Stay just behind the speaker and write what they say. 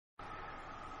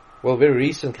Well, very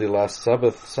recently, last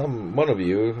Sabbath, one of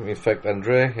you, in fact,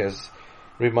 Andre, has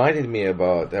reminded me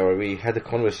about, or we had a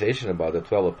conversation about the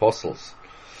 12 apostles.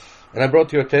 And I brought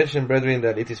to your attention, brethren,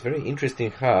 that it is very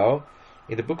interesting how,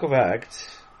 in the book of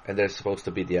Acts, and they're supposed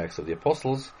to be the Acts of the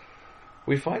Apostles,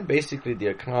 we find basically the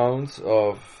accounts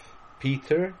of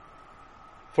Peter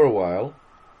for a while.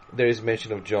 There is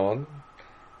mention of John,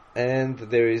 and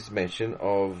there is mention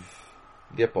of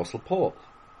the Apostle Paul.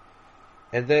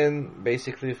 And then,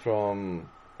 basically from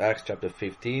Acts chapter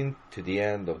 15 to the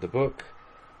end of the book,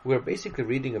 we're basically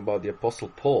reading about the Apostle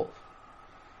Paul.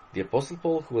 The Apostle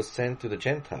Paul who was sent to the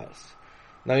Gentiles.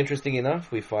 Now, interesting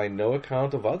enough, we find no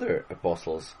account of other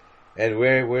apostles, and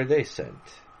where were they sent?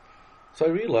 So I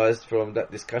realized from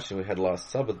that discussion we had last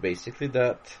Sabbath, basically,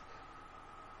 that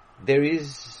there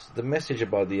is the message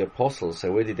about the apostles,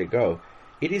 and where did they go?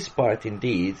 It is part,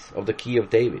 indeed, of the key of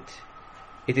David.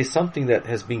 It is something that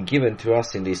has been given to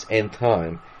us in this end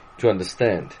time to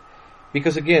understand.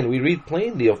 Because again, we read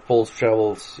plainly of Paul's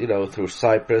travels, through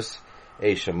Cyprus,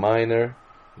 Asia Minor,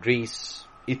 Greece,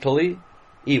 Italy,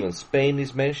 even Spain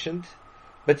is mentioned.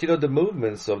 But the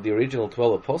movements of the original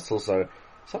 12 apostles are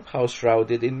somehow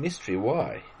shrouded in mystery.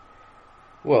 Why?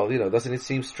 Well, doesn't it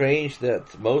seem strange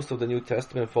that most of the New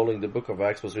Testament following the book of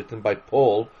Acts was written by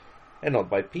Paul and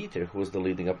not by Peter, who was the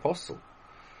leading apostle?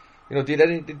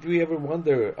 Did we ever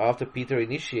wonder, after Peter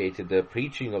initiated the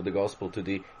preaching of the gospel to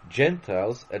the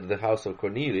Gentiles at the house of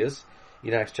Cornelius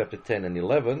in Acts chapter 10 and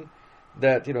 11,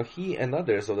 that, he and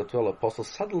others of the 12 apostles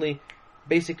suddenly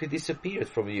basically disappeared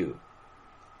from view?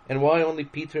 And why only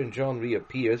Peter and John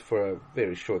reappeared for a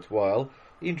very short while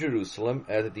in Jerusalem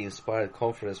at the inspired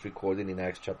conference recorded in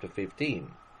Acts chapter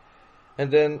 15? And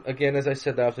then, again, as I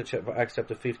said, after Acts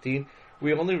chapter 15,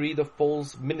 we only read of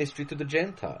Paul's ministry to the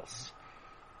Gentiles.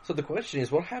 So the question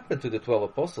is, what happened to the 12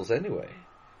 apostles anyway?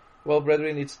 Well,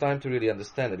 brethren, it's time to really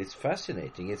understand it. It's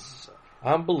fascinating. It's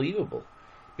unbelievable.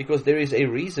 Because there is a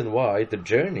reason why the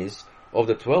journeys of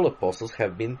the 12 apostles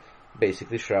have been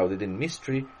basically shrouded in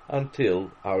mystery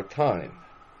until our time.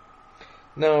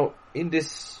 Now, in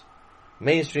this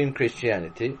mainstream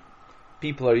Christianity,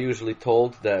 people are usually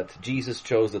told that Jesus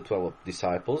chose the 12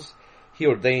 disciples. He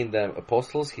ordained them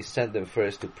apostles. He sent them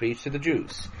first to preach to the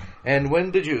Jews. And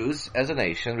when the Jews, as a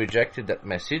nation, rejected that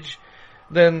message,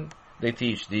 then they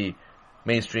teach, the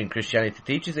mainstream Christianity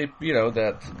teaches,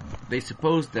 that they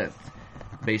suppose that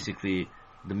basically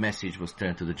the message was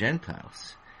turned to the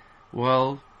Gentiles.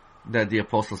 Well, that the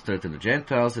apostles turned to the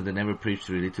Gentiles, and they never preached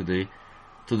really to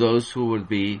those who would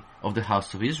be of the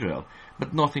house of Israel.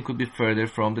 But nothing could be further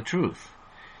from the truth.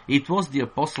 It was the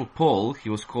Apostle Paul, he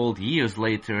was called years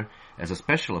later as a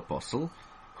special apostle,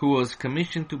 who was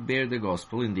commissioned to bear the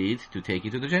gospel, indeed, to take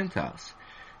it to the Gentiles.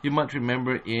 You might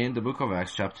remember in the book of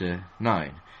Acts chapter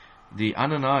 9, the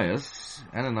Ananias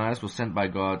was sent by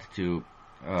God to,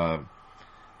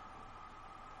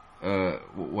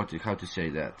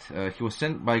 he was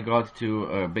sent by God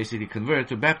to basically convert,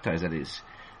 to baptize, that is,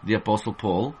 the Apostle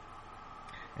Paul.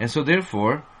 And so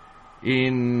therefore,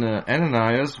 in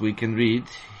Ananias, we can read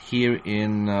here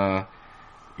in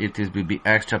will be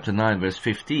Acts chapter 9, verse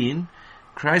 15.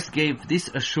 Christ gave this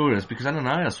assurance, because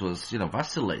Ananias was,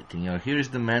 vacillating. Here is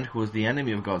the man who was the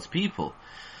enemy of God's people.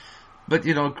 But,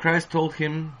 Christ told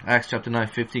him, Acts chapter 9,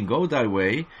 15, go thy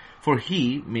way, for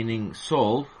he, meaning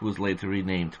Saul, who was later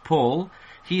renamed Paul,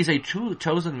 he is a true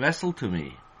chosen vessel to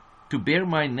me, to bear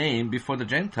my name before the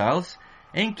Gentiles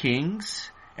and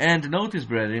kings, and notice,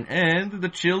 brethren, and the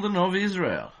children of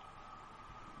Israel.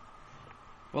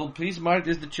 Well, please mark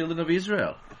this, the children of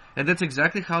Israel. And that's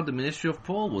exactly how the ministry of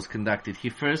Paul was conducted. He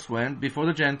first went before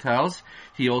the Gentiles.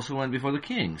 He also went before the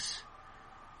kings.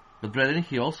 But brethren,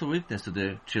 he also witnessed to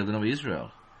the children of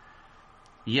Israel.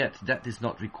 Yet, that is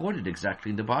not recorded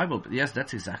exactly in the Bible. But yes,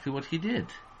 that's exactly what he did.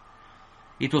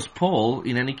 It was Paul,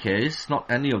 in any case, not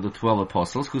any of the 12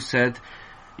 apostles, who said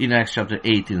in Acts chapter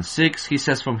 18:6, he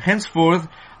says, from henceforth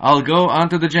I'll go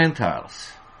unto the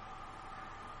Gentiles.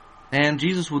 And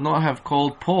Jesus would not have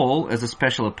called Paul as a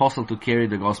special apostle to carry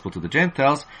the gospel to the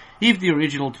Gentiles if the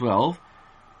original 12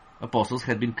 apostles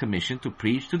had been commissioned to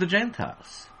preach to the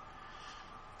Gentiles.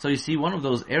 So you see, one of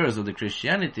those errors of the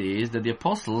Christianity is that the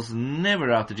apostles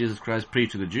never, after Jesus Christ,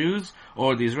 preached to the Jews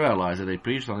or the Israelites, that they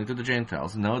preached only to the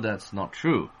Gentiles. No, that's not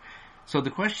true. So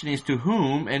the question is, to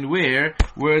whom and where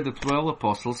were the 12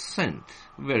 apostles sent?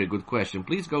 Very good question.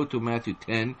 Please go to Matthew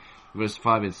 10, verse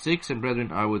 5 and 6. And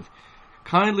brethren, I would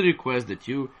kindly request that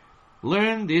you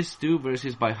learn these two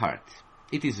verses by heart.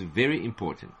 It is very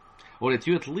important. Or that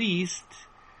you at least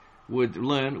would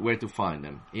learn where to find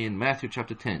them. In Matthew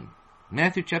chapter 10.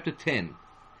 Matthew chapter 10.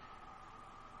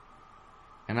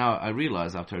 And now I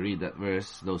realize after I read that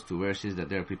verse, those two verses, that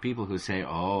there are people who say,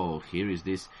 oh, here is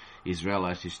this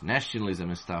Israelite nationalism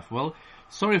and stuff. Well,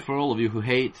 sorry for all of you who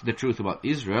hate the truth about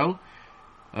Israel.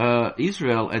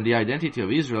 Israel and the identity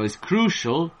of Israel is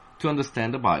crucial to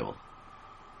understand the Bible.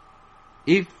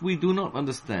 If we do not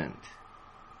understand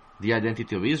the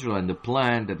identity of Israel and the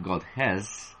plan that God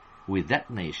has with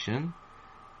that nation,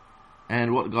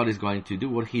 and what God is going to do,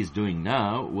 what He is doing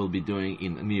now, will be doing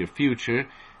in the near future,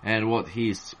 and what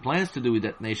He plans to do with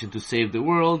that nation to save the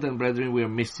world, then brethren, we are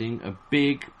missing a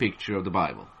big picture of the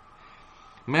Bible.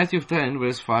 Matthew 10,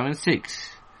 verse 5 and 6.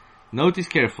 Notice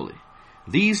carefully.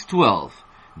 These 12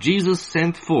 Jesus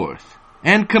sent forth,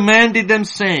 and commanded them,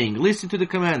 saying, listen to the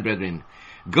command, brethren,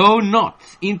 go not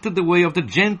into the way of the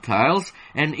Gentiles,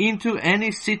 and into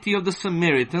any city of the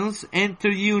Samaritans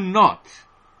enter you not,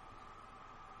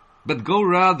 but go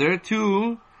rather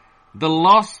to the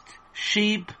lost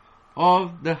sheep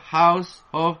of the house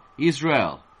of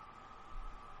Israel.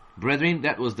 Brethren,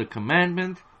 that was the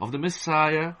commandment of the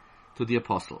Messiah to the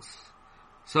apostles.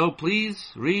 So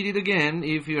please read it again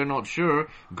if you are not sure.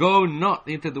 Go not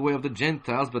into the way of the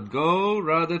Gentiles, but go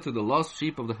rather to the lost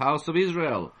sheep of the house of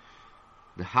Israel.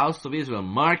 The house of Israel.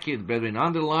 Mark it, brethren.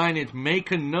 Underline it. Make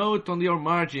a note on your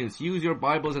margins. Use your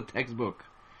Bible as a textbook.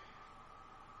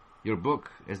 Your book,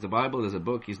 as the Bible as a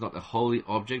book, is not a holy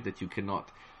object that you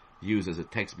cannot use as a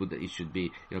textbook, that it should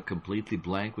be completely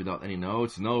blank without any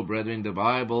notes. No, brethren, the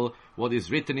Bible, what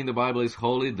is written in the Bible is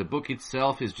holy. The book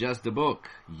itself is just the book.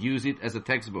 Use it as a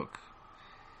textbook.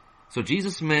 So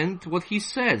Jesus meant what He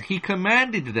said. He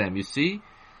commanded them, you see.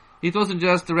 It wasn't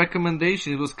just a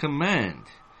recommendation, it was command.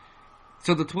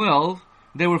 So the 12,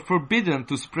 they were forbidden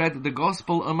to spread the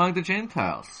gospel among the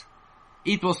Gentiles.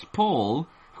 It was Paul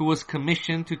who was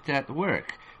commissioned to that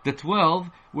work. The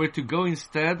 12 were to go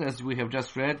instead, as we have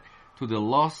just read, to the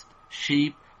lost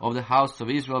sheep of the house of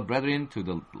Israel, brethren, to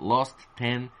the lost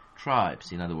 10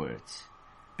 tribes, in other words.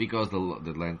 Because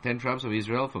the 10 tribes of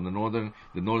Israel, from the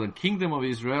northern kingdom of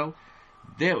Israel,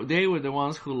 they were the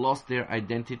ones who lost their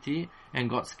identity and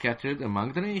got scattered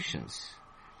among the nations.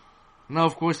 Now,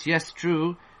 of course, yes,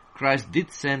 true, Christ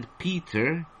did send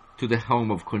Peter to the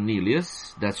home of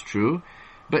Cornelius, that's true,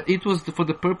 but it was for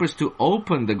the purpose to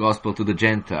open the gospel to the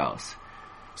Gentiles.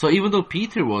 So even though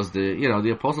Peter was the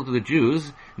apostle to the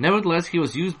Jews, nevertheless he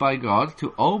was used by God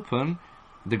to open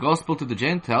the gospel to the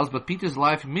Gentiles, but Peter's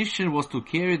life mission was to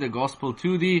carry the gospel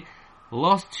to the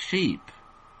lost sheep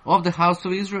of the house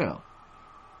of Israel.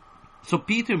 So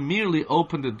Peter merely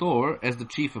opened the door as the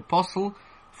chief apostle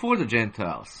for the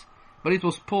Gentiles. But it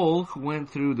was Paul who went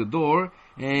through the door,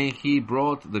 and he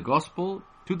brought the gospel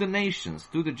to the nations,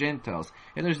 to the Gentiles.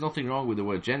 And there's nothing wrong with the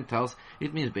word Gentiles.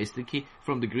 It means basically,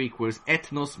 from the Greek words,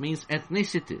 ethnos means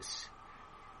ethnicities.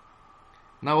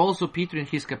 Now also Peter, in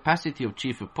his capacity of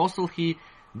chief apostle, he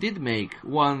did make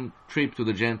one trip to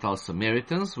the Gentile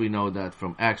Samaritans. We know that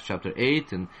from Acts chapter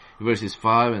 8 and verses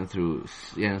 5 and through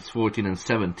 14 and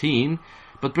 17.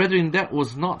 But brethren, that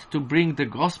was not to bring the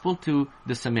gospel to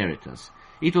the Samaritans.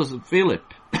 It was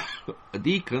Philip, a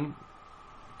deacon,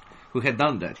 who had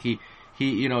done that. He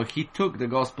took the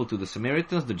gospel to the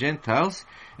Samaritans, the Gentiles,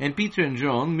 and Peter and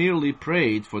John merely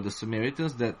prayed for the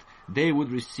Samaritans that they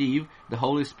would receive the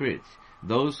Holy Spirit.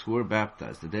 Those who were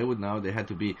baptized, that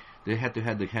they had to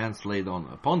have the hands laid on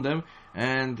upon them,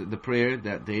 and the prayer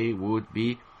that they would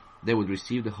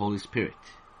receive the Holy Spirit.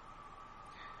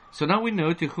 So now we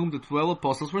know to whom the 12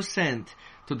 apostles were sent,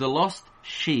 to the lost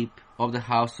sheep of the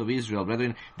house of Israel.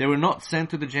 Brethren, they were not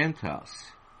sent to the Gentiles.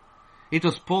 It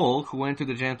was Paul who went to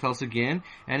the Gentiles again,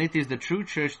 and it is the true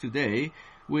church today,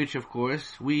 which of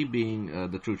course, we being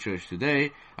the true church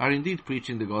today, are indeed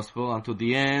preaching the gospel until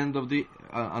the end of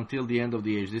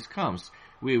the age this comes.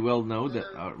 We well know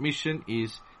that our mission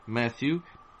is Matthew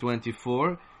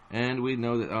 24, and we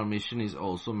know that our mission is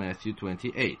also Matthew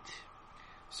 28.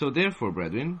 So therefore,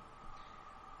 brethren,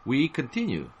 we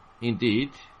continue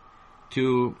indeed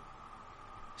to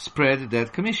spread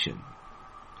that commission.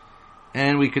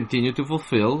 And we continue to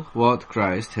fulfill what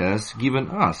Christ has given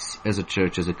us as a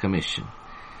church, as a commission.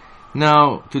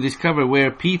 Now, to discover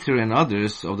where Peter and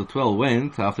others of the 12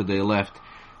 went after they left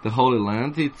the Holy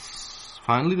Land, it's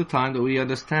finally the time that we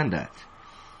understand that.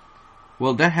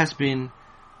 Well, that has been,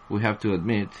 we have to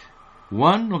admit,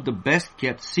 one of the best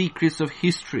kept secrets of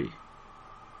history.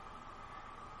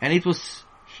 And it was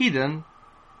hidden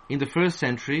in the first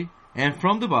century and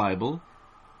from the Bible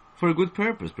for a good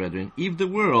purpose, brethren. If the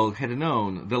world had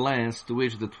known the lands to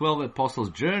which the 12 apostles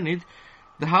journeyed,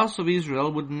 the house of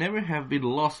Israel would never have been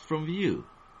lost from view.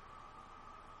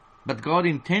 But God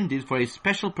intended for a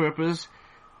special purpose,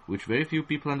 which very few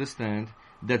people understand,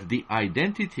 that the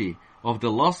identity of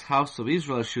the lost house of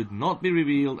Israel should not be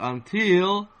revealed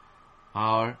until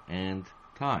our end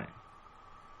time.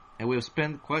 And we have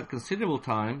spent quite considerable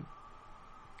time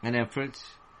and effort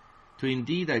to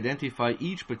indeed identify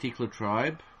each particular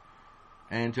tribe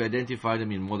and to identify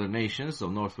them in modern nations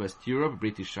of Northwest Europe,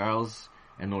 British Isles,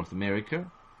 and North America.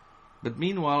 But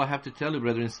meanwhile, I have to tell you,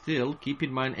 brethren, still, keep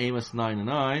in mind Amos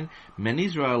 9:9, many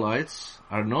Israelites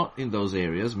are not in those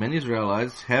areas. Many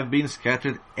Israelites have been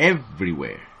scattered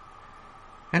everywhere.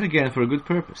 And again, for a good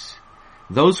purpose.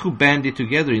 Those who banded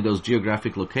together in those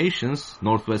geographic locations,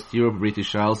 Northwest Europe,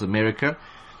 British Isles, America,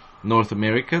 North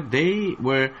America, they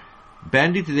were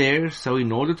banded there so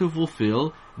in order to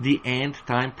fulfill the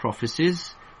end-time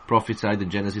prophecies prophesied in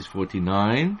Genesis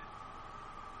 49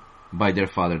 by their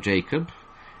father Jacob,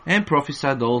 and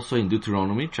prophesied also in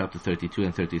Deuteronomy chapter 32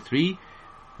 and 33,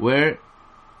 where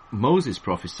Moses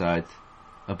prophesied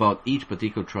about each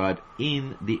particular tribe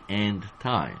in the end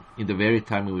time, in the very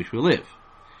time in which we live.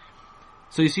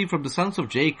 So you see, from the sons of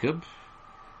Jacob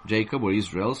or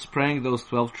Israel, sprang those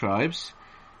 12 tribes,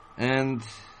 and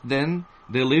then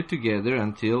they lived together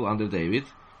until under David.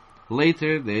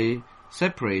 Later they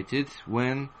separated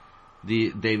when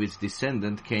David's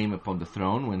descendant came upon the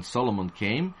throne, when Solomon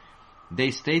came.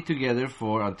 They stayed together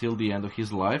until the end of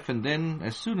his life, and then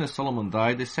as soon as Solomon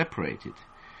died, they separated.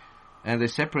 And they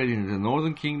separated into the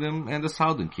northern kingdom and the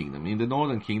southern kingdom. In the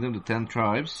northern kingdom, the 10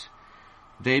 tribes,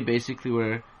 they basically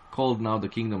were called now the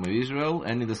kingdom of Israel,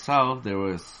 and in the south there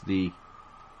was the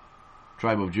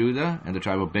tribe of Judah and the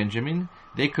tribe of Benjamin.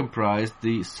 They comprised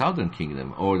the southern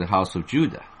kingdom, or the house of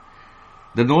Judah.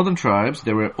 The northern tribes,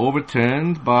 they were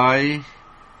overturned by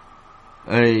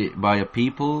a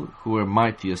people who were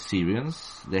mighty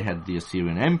Assyrians. They had the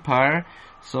Assyrian Empire.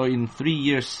 So in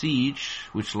 3-year siege,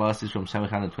 which lasted from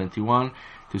 721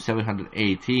 to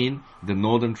 718, the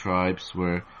northern tribes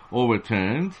were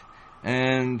overturned,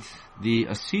 and the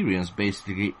Assyrians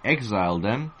basically exiled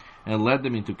them and led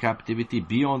them into captivity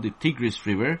beyond the Tigris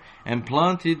River, and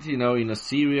planted, in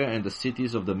Assyria and the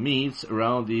cities of the Medes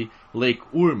around the Lake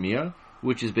Urmia,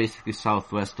 which is basically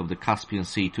southwest of the Caspian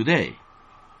Sea today.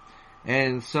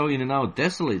 And so in the now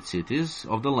desolate cities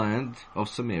of the land of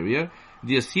Samaria,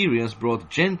 the Assyrians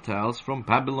brought Gentiles from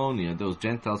Babylonia. Those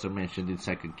Gentiles are mentioned in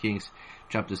 2 Kings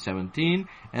chapter 17,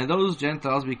 and those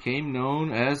Gentiles became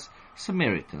known as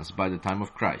Samaritans by the time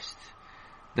of Christ.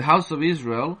 The house of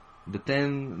Israel, the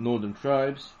 10 northern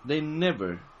tribes, they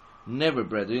never,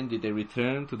 brethren, did they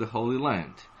return to the Holy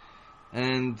Land.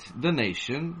 And the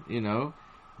nation,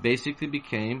 basically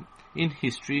became, in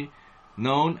history,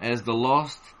 known as the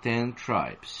lost 10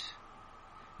 tribes.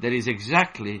 That is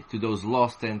exactly to those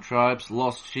lost 10 tribes,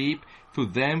 lost sheep, to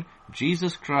them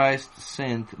Jesus Christ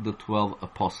sent the 12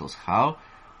 apostles. How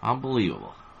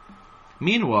unbelievable.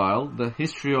 Meanwhile, the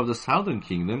history of the southern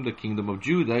kingdom, the kingdom of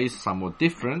Judah, is somewhat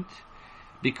different,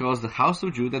 because the house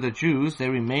of Judah, the Jews, they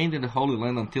remained in the Holy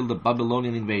Land until the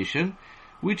Babylonian invasion,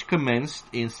 which commenced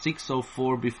in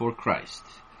 604 before Christ.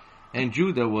 And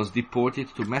Judah was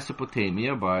deported to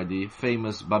Mesopotamia by the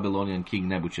famous Babylonian king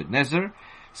Nebuchadnezzar.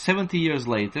 70 years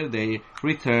later, they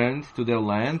returned to their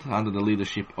land under the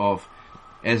leadership of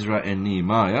Ezra and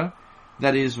Nehemiah.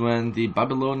 That is, when the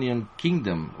Babylonian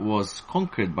kingdom was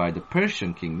conquered by the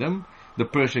Persian kingdom, the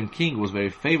Persian king was very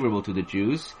favorable to the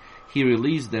Jews. He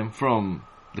released them from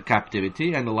the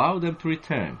captivity and allowed them to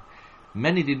return.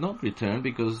 Many did not return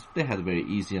because they had a very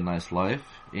easy and nice life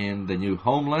in the new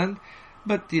homeland.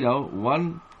 But,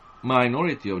 one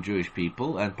minority of Jewish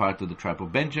people and part of the tribe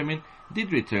of Benjamin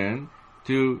did return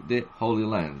to the Holy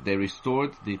Land. They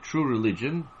restored the true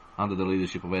religion under the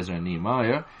leadership of Ezra and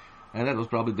Nehemiah, and that was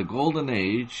probably the golden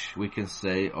age, we can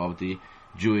say, of the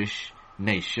Jewish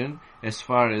nation as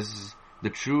far as the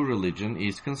true religion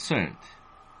is concerned.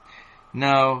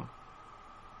 Now,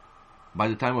 by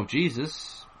the time of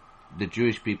Jesus, the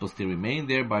Jewish people still remained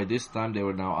there. By this time, they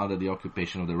were now under the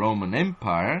occupation of the Roman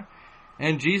Empire.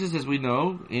 And Jesus, as we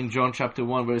know, in John chapter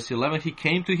 1, verse 11, he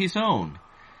came to his own.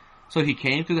 So he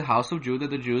came to the house of Judah,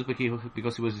 the Jews,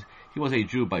 because he was a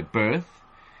Jew by birth.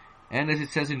 And as it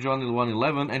says in John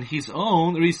 1:11, and his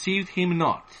own received him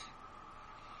not.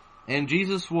 And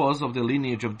Jesus was of the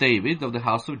lineage of David, of the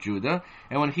house of Judah.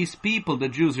 And when his people, the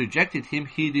Jews, rejected him,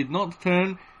 he did not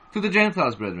turn to the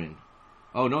Gentiles, brethren.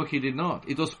 Oh no, he did not.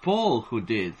 It was Paul who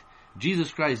did.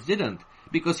 Jesus Christ didn't,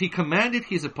 because he commanded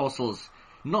his apostles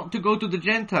not to go to the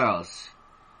Gentiles,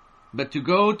 but to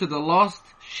go to the lost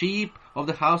sheep of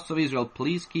the house of Israel.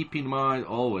 Please keep in mind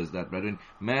always that, brethren.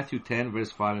 Matthew 10,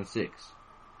 verse 5 and 6.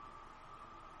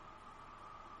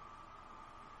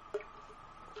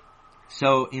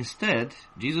 So instead,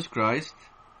 Jesus Christ,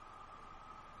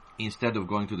 instead of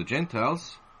going to the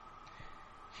Gentiles,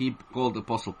 he called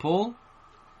Apostle Paul.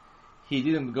 He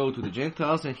didn't go to the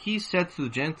Gentiles, and he said to the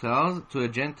Gentiles,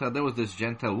 there was this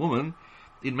Gentile woman,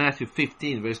 in Matthew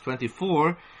 15, verse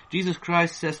 24, Jesus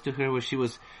Christ says to her when she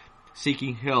was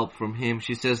seeking help from him,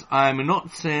 she says, I am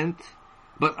not sent,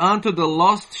 but unto the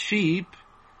lost sheep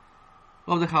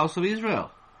of the house of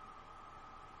Israel.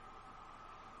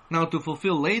 Now, to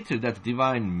fulfill later that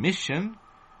divine mission,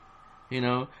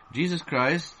 Jesus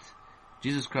Christ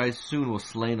soon was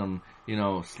slain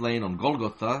on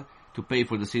Golgotha to pay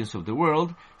for the sins of the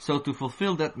world. So to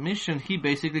fulfill that mission, he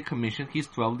basically commissioned his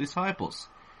 12 disciples.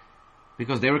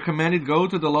 Because they were commanded, go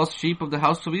to the lost sheep of the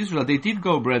house of Israel. They did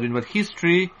go, brethren, but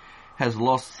history has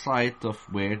lost sight of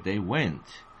where they went.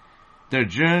 Their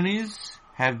journeys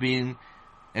have been,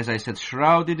 as I said,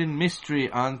 shrouded in mystery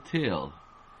until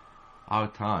our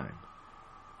time.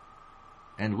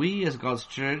 And we as God's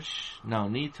church now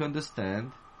need to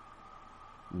understand,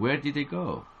 where did they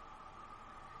go?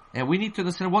 And we need to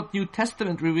understand what New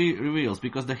Testament reveals,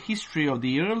 because the history of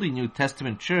the early New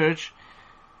Testament church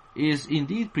is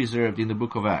indeed preserved in the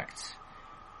book of Acts.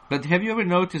 But have you ever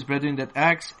noticed, brethren, that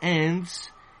Acts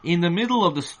ends in the middle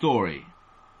of the story?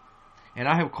 And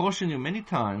I have cautioned you many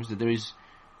times that there is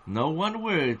no one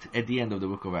word at the end of the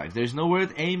book of Acts. There is no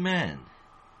word amen.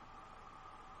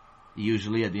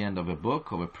 Usually at the end of a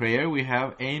book, of a prayer, we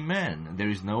have amen. There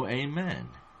is no amen.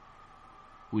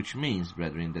 Which means,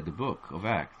 brethren, that the book of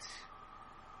Acts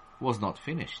was not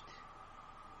finished.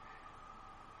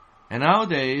 And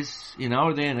nowadays, in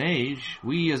our day and age,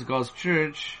 we as God's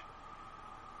church,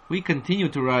 we continue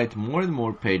to write more and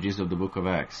more pages of the book of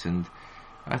Acts. And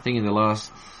I think in the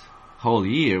last whole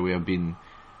year we have been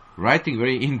writing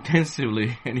very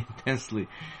intensively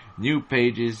new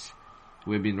pages.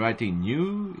 We've been writing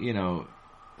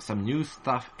some new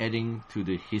stuff adding to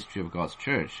the history of God's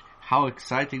church. How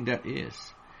exciting that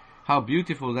is. How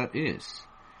beautiful that is.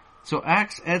 So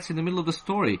Acts adds in the middle of the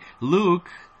story. Luke,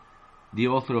 the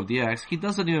author of the Acts, he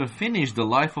doesn't even finish the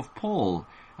life of Paul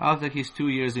after his 2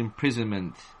 years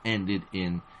imprisonment ended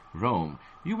in Rome.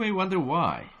 You may wonder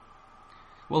why.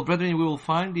 Well, brethren, we will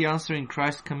find the answer in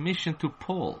Christ's commission to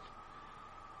Paul.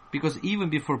 Because even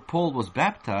before Paul was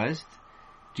baptized,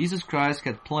 Jesus Christ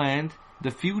had planned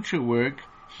the future work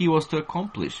he was to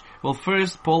accomplish. Well,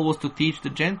 first, Paul was to teach the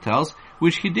Gentiles,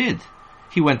 which he did.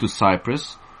 He went to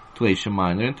Cyprus, to Asia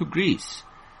Minor, and to Greece.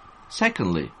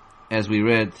 Secondly, as we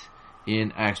read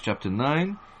in Acts chapter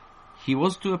 9, he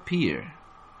was to appear.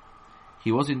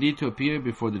 He was indeed to appear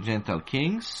before the Gentile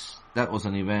kings. That was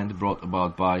an event brought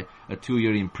about by a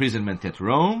 2-year imprisonment at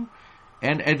Rome.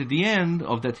 And at the end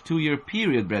of that 2-year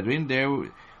period, brethren,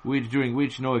 during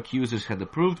which no accusers had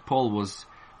approved, Paul was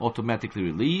automatically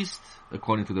released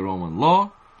according to the Roman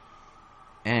law.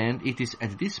 And it is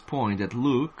at this point that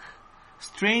Luke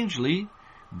strangely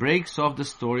breaks off the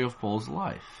story of Paul's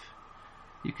life.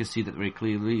 You can see that very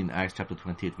clearly in Acts chapter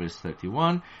 28 verse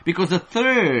 31, because the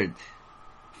third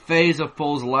phase of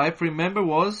Paul's life, remember,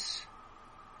 was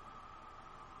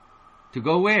to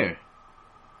go where?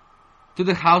 To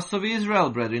the house of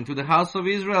Israel, brethren, to the house of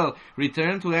Israel.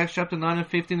 Return to Acts chapter 9 and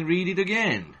 15, read it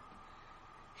again.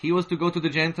 He was to go to the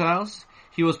Gentiles,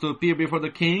 he was to appear before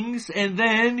the kings, and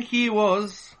then he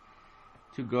was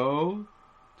to go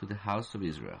to the house of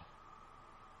Israel.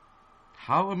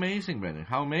 How amazing, brethren,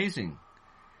 how amazing.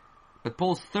 But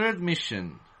Paul's third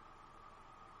mission,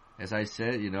 as I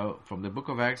said, from the book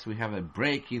of Acts, we have a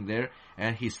break in there,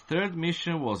 and his third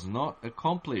mission was not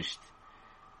accomplished.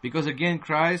 Because again,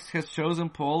 Christ has chosen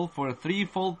Paul for a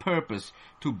threefold purpose: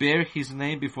 to bear his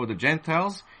name before the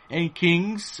Gentiles and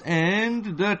kings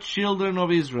and the children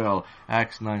of Israel.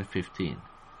 Acts 9:15.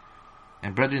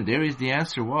 And brethren, there is the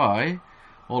answer why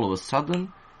all of a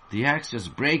sudden the Acts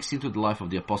just breaks into the life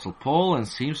of the Apostle Paul and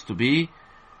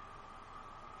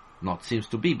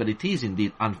but it is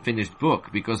indeed unfinished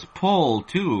book, because Paul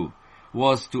too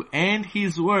was to end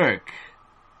his work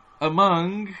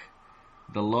among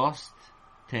the lost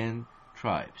 10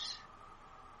 tribes.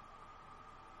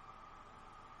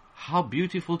 How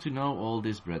beautiful to know all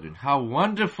this, brethren. How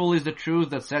wonderful is the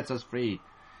truth that sets us free.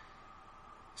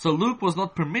 So Luke was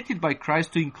not permitted by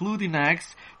Christ to include in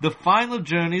Acts the final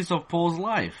journeys of Paul's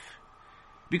life,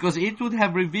 because it would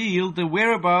have revealed the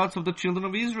whereabouts of the children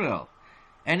of Israel.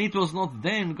 And it was not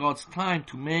then God's time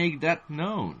to make that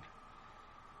known.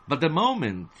 But the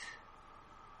moment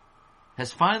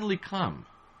has finally come,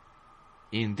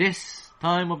 in this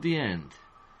time of the end,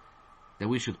 that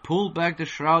we should pull back the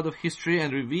shroud of history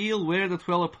and reveal where the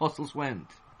 12 apostles went.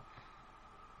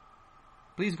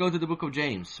 Please go to the book of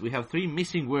James. We have 3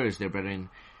 missing words there, brethren.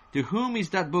 To whom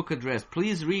is that book addressed?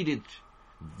 Please read it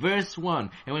Verse 1.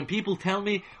 And when people tell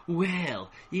me, well,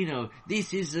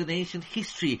 this is an ancient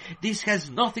history, this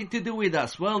has nothing to do with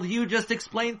us. Well, you just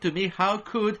explained to me, how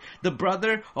could the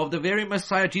brother of the very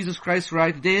Messiah, Jesus Christ,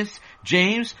 write this?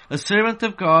 James, a servant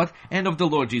of God and of the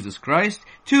Lord Jesus Christ,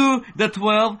 to the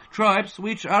 12 tribes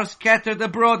which are scattered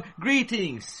abroad,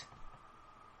 greetings.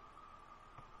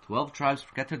 12 tribes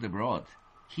scattered abroad.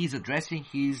 He's addressing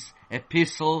his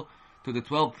epistle to the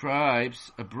 12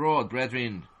 tribes abroad,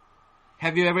 brethren.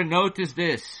 Have you ever noticed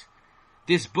this?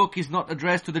 This book is not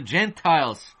addressed to the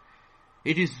Gentiles.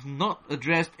 It is not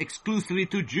addressed exclusively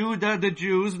to Judah, the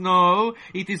Jews. No,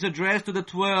 it is addressed to the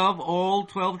all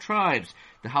 12 tribes.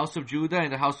 The house of Judah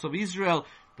and the house of Israel,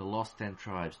 the lost 10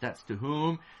 tribes. That's to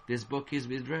whom this book is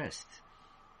addressed.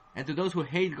 And to those who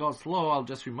hate God's law, I'll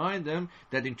just remind them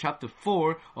that in chapter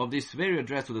 4 of this very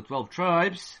address to the 12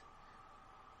 tribes,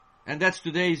 and that's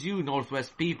today's you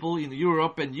Northwest people in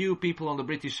Europe, and you people on the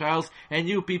British Isles, and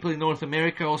you people in North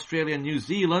America, Australia, and New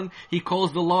Zealand, he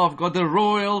calls the law of God the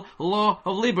royal law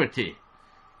of liberty.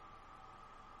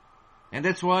 And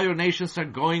that's why your nations are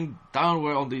going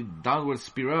downward on the downward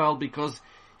spiral, because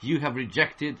you have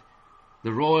rejected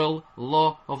the royal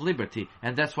law of liberty.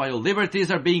 And that's why your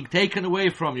liberties are being taken away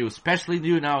from you, especially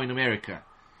you now in America.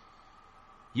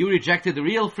 You rejected the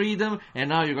real freedom, and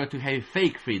now you're going to have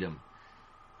fake freedom.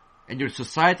 And your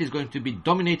society is going to be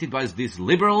dominated by these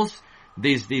liberals,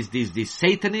 these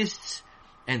Satanists,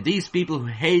 and these people who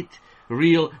hate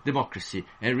real democracy,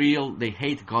 and they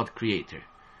hate God Creator.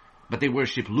 But they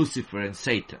worship Lucifer and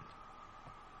Satan.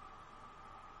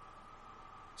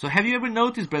 So have you ever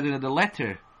noticed, brethren, that the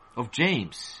letter of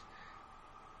James,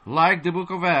 like the book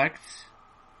of Acts,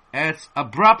 adds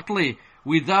abruptly,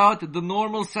 without the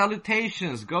normal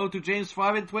salutations? Go to James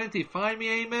 5:20, find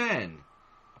me amen.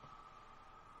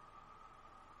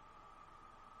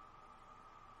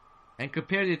 And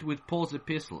compared it with Paul's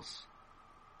epistles.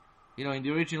 In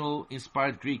the original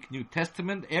inspired Greek New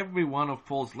Testament, every one of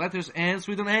Paul's letters ends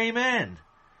with an amen.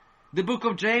 The book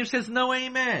of James has no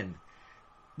amen.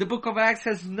 The book of Acts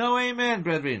has no amen,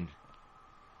 brethren.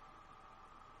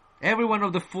 Every one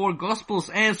of the 4 Gospels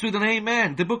ends with an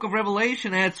amen. The book of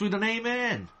Revelation ends with an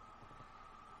amen.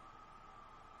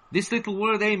 This little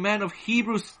word amen of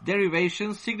Hebrew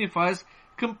derivation signifies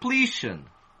completion.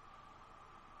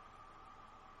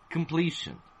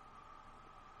 Completion.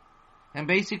 And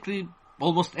basically,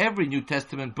 almost every New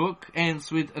Testament book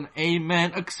ends with an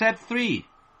amen, except 3.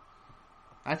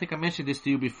 I think I mentioned this to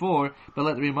you before, but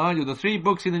let me remind you, the 3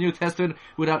 books in the New Testament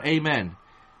without amen: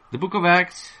 the book of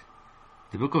Acts,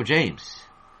 the book of James,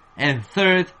 and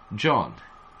 3rd John.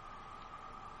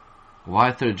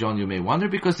 Why 3rd John, you may wonder?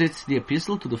 Because it's the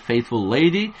epistle to the faithful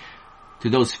lady, to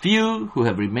those few who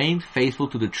have remained faithful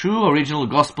to the true original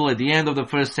gospel at the end of the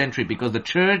 1st century, because the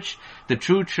church, the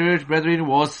true church, brethren,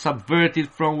 was subverted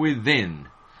from within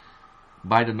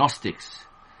by the Gnostics.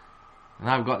 And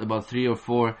I've got about 3 or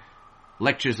 4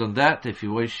 lectures on that, if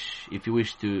you wish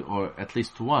to, or at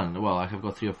least 1. Well, I have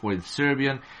got 3 or 4 in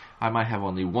Serbian. I might have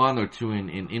only 1 or 2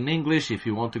 in English. If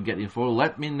you want to get info,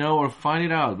 let me know or find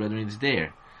it out, brethren, it's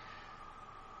there.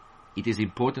 It is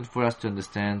important for us to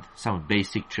understand some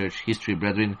basic church history,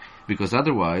 brethren, because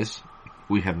otherwise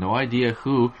we have no idea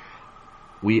who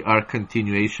we are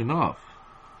continuation of.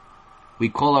 We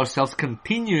call ourselves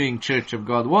continuing Church of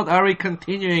God. What are we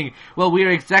continuing? Well, we are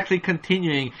exactly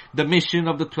continuing the mission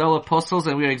of the 12 apostles,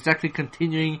 and we are exactly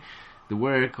continuing the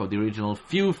work of the original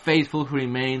few faithful who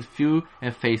remained few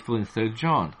and faithful in 3rd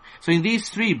John. So in these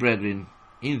 3, brethren,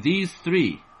 in these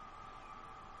 3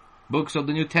 books of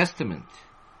the New Testament,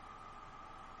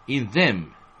 in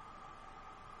them,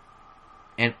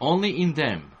 and only in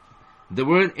them, the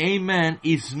word amen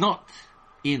is not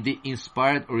in the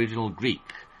inspired original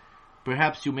Greek.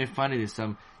 Perhaps you may find it in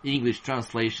some English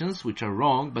translations, which are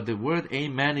wrong, but the word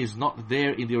amen is not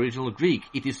there in the original Greek.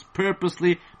 It is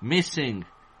purposely missing.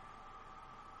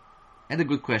 And the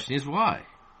good question is why?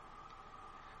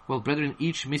 Well, brethren,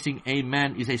 each missing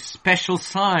amen is a special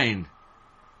sign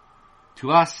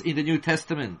to us in the New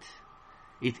Testament.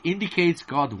 It indicates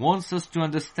God wants us to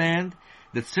understand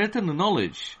that certain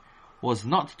knowledge was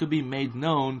not to be made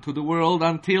known to the world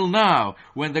until now,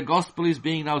 when the gospel is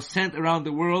being now sent around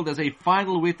the world as a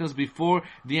final witness before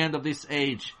the end of this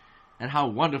age. And how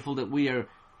wonderful that we are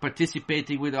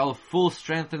participating with our full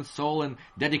strength and soul and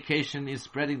dedication in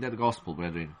spreading that gospel,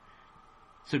 brethren.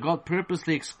 So God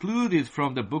purposely excluded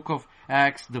from the book of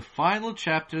Acts the final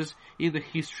chapters in the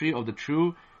history of the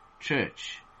true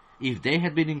church. If they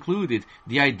had been included,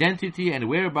 the identity and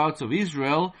whereabouts of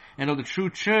Israel and of the true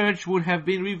church would have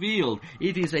been revealed.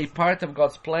 It is a part of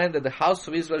God's plan that the house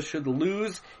of Israel should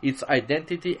lose its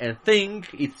identity and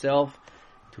think itself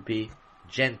to be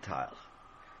Gentile.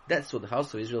 That's what the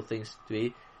house of Israel thinks to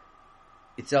be.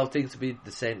 Itself thinks to be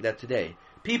the same that today.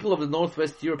 People of the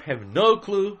Northwest Europe have no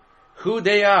clue who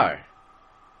they are.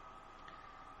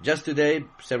 Just today,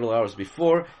 several hours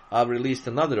before, I released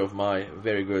another of my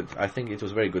very good, I think it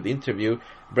was a very good interview.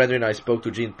 Brethren, I spoke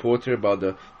to Gene Porter about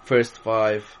the first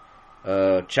 5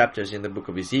 chapters in the book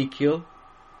of Ezekiel.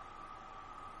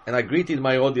 And I greeted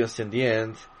my audience in the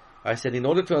end. I said, in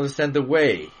order to understand the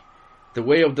way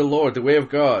of the Lord, the way of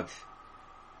God,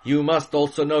 you must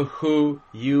also know who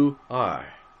you are.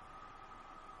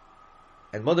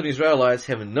 And modern Israelites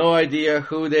have no idea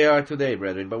who they are today,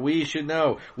 brethren. But we should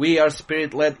know. We are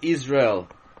Spirit-led Israel.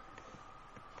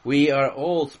 We are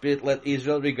all Spirit-led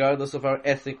Israel, regardless of our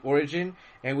ethnic origin.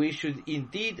 And we should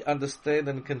indeed understand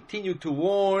and continue to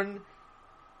warn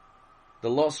the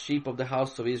lost sheep of the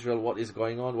house of Israel what is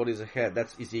going on, what is ahead.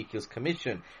 That's Ezekiel's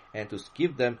commission. And to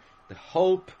give them the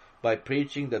hope by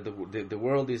preaching that the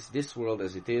world is, this world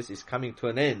as it is coming to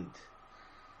an end.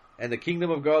 And the kingdom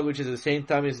of God, which is at the same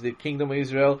time as the kingdom of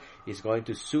Israel, is going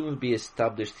to soon be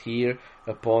established here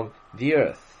upon the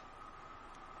earth.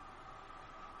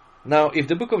 Now, if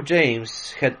the book of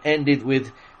James had ended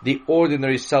with the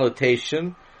ordinary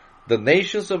salutation, the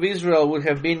nations of Israel would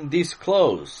have been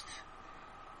disclosed.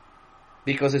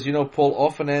 Because, as you know, Paul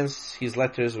often ends his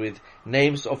letters with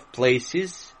names of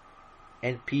places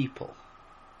and people.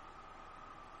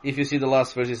 If you see the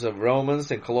last verses of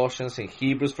Romans and Colossians and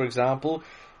Hebrews, for example,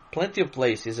 plenty of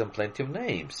places and plenty of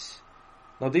names.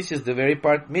 Now this is the very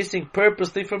part missing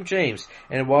purposely from James.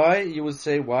 And why? You would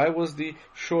say, why was the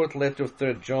short letter of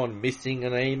 3 John missing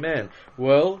an amen?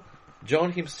 Well,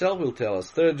 John himself will tell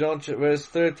us. 3 John verse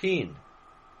 13.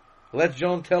 Let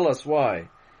John tell us why.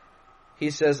 He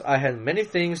says, I had many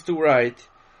things to write,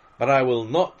 but I will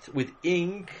not with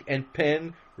ink and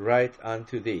pen write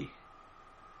unto thee.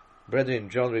 Brethren,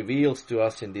 John reveals to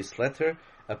us in this letter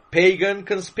a pagan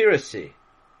conspiracy.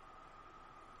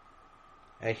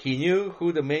 And he knew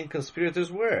who the main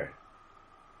conspirators were.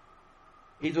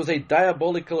 It was a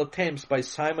diabolical attempt by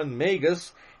Simon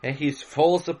Magus and his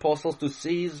false apostles to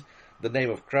seize the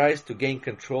name of Christ, to gain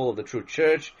control of the true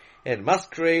church, and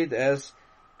masquerade as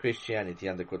Christianity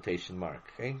under quotation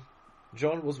mark. Okay?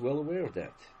 John was well aware of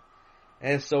that.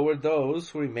 And so were those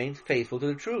who remained faithful to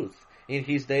the truth in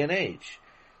his day and age.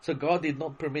 So God did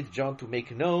not permit John to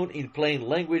make known in plain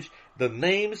language the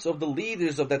names of the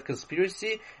leaders of that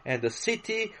conspiracy and the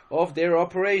city of their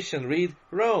operation. Read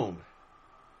Rome.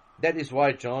 That is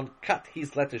why John cut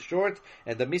his letter short,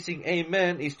 and the missing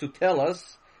amen is to tell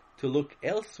us to look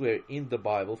elsewhere in the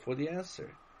Bible for the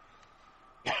answer.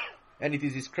 And it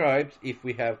is described, if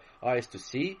we have eyes to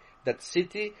see, that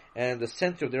city and the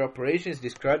center of their operation is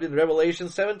described in Revelation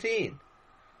 17.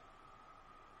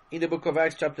 In the book of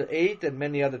Acts chapter 8 and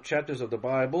many other chapters of the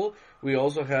Bible, we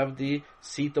also have the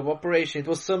seat of operation. It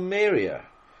was Samaria.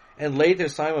 And later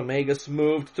Simon Magus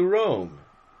moved to Rome.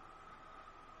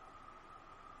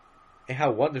 And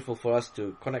how wonderful for us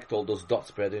to connect all those dots,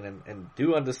 brethren, and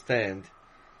do understand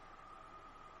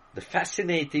the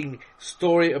fascinating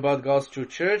story about God's true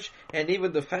church, and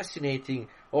even the fascinating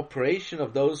operation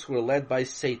of those who were led by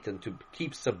Satan to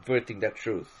keep subverting that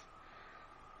truth.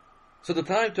 So the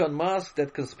time to unmask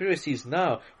that conspiracy is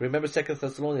now. Remember 2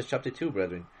 Thessalonians chapter 2,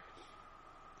 brethren.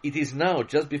 It is now,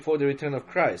 just before the return of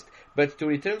Christ. But to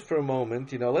return for a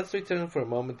moment, let's return for a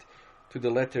moment to the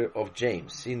letter of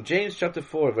James. In James chapter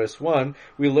 4, verse 1,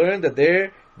 we learn that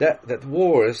that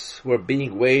wars were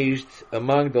being waged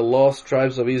among the lost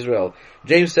tribes of Israel.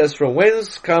 James says, from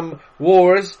whence come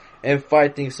wars and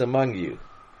fightings among you?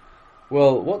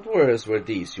 Well, what wars were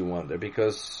these, you wonder?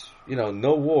 Because,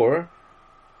 no war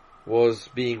was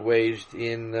being waged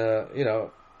in,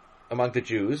 among the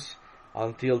Jews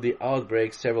until the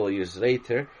outbreak several years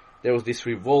later. There was this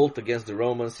revolt against the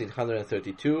Romans in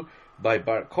 132 by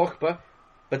Bar Kokhba.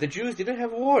 But the Jews didn't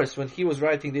have wars when he was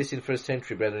writing this in 1st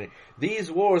century, brethren.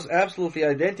 These wars absolutely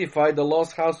identified the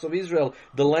lost house of Israel,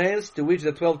 the lands to which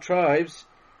the 12 tribes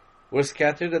were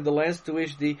scattered and the lands to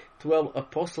which the 12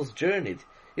 apostles journeyed.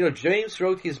 James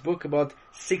wrote his book about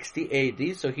 60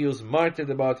 AD, so he was martyred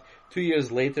about 2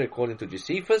 years later, according to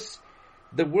Josephus.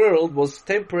 The world was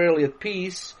temporarily at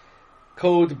peace,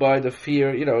 cowed by the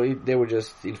fear, they were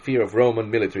just in fear of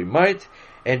Roman military might.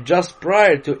 And just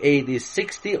prior to AD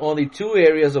 60, only 2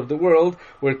 areas of the world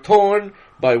were torn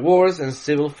by wars and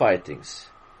civil fightings.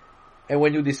 And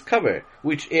when you discover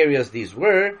which areas these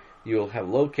were, you will have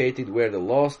located where the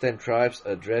lost 10 tribes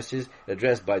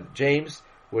addressed by James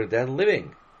were then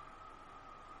living.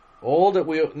 All that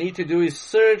we need to do is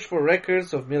search for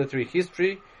records of military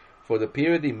history for the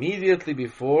period immediately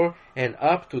before and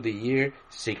up to the year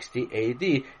 60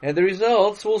 AD. And the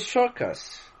results will shock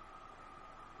us.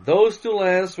 Those two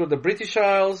lands were the British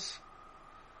Isles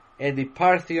and the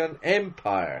Parthian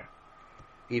Empire.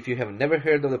 If you have never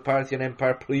heard of the Parthian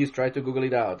Empire, please try to Google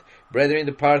it out. Brethren,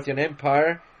 the Parthian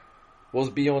Empire was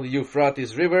beyond the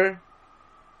Euphrates River,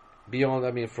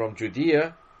 from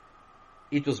Judea.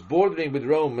 It was bordering with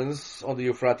Romans on the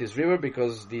Euphrates River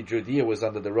because the Judea was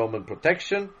under the Roman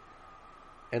protection.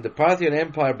 And the Parthian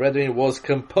Empire, brethren, was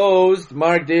composed,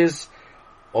 mark this,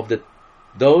 of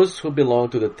those who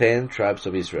belonged to the 10 tribes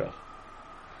of Israel.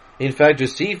 In fact,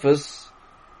 Josephus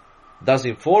does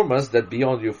inform us that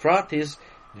beyond Euphrates,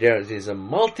 there is a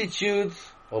multitude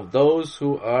of those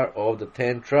who are of the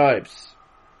 10 tribes.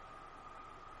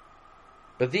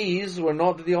 But these were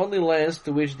not the only lands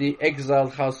to which the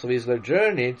exiled house of Israel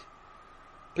journeyed.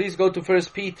 Please go to 1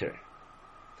 Peter.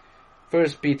 1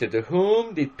 Peter, to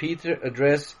whom did Peter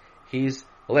address his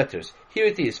letters? Here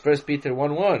it is, 1 Peter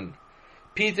 1:1.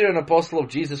 Peter, an apostle of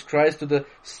Jesus Christ, to the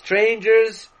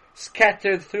strangers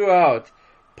scattered throughout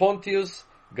Pontus,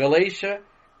 Galatia,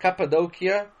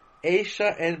 Cappadocia,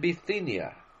 Asia, and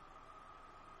Bithynia.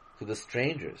 To the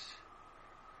strangers.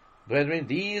 Brethren,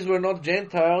 these were not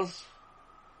Gentiles.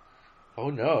 Oh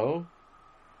no.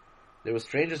 There were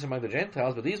strangers among the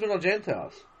Gentiles, but these were not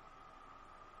Gentiles.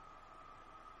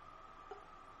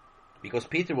 Because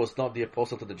Peter was not the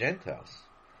apostle to the Gentiles.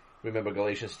 Remember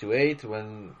Galatians 2:8,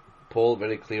 when Paul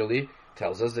very clearly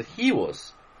tells us that he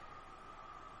was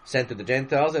sent to the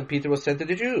Gentiles and Peter was sent to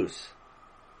the Jews.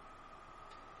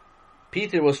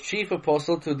 Peter was chief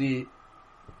apostle to the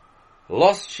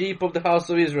lost sheep of the house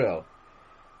of Israel.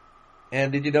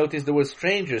 And did you notice the word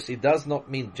strangers? It does not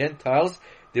mean Gentiles.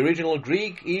 The original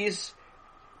Greek is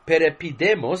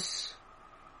perepidemos.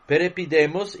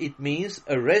 Perepidemos, it means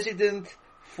a resident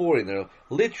foreigner,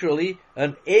 literally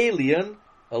an alien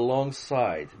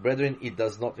alongside. Brethren, it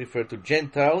does not refer to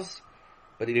Gentiles,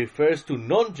 but it refers to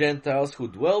non-Gentiles who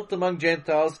dwelt among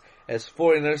Gentiles as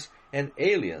foreigners and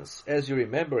aliens. As you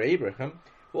remember, Abraham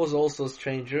was also a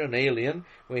stranger, an alien,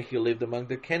 when he lived among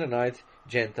the Canaanite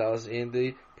Gentiles in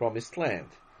the Promised Land.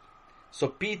 So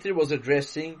Peter was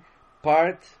addressing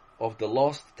part of the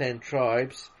lost 10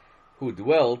 tribes who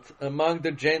dwelt among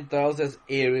the Gentiles as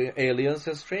aliens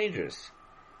and strangers.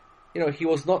 He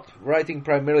was not writing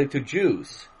primarily to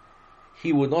Jews.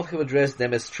 He would not have addressed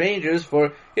them as strangers,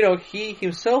 for, he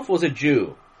himself was a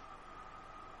Jew.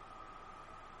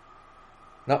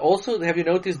 Now also, have you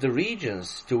noticed the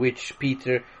regions to which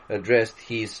Peter addressed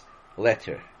his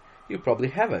letter? You probably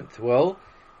haven't. Well,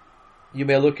 you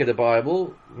may look at the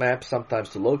Bible map sometimes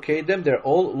to locate them. They're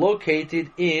all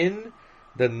located in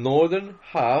the northern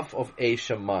half of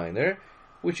Asia Minor,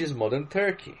 which is modern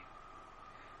Turkey.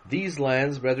 These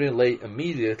lands, brethren, lay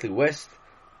immediately west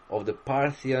of the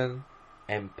Parthian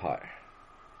Empire.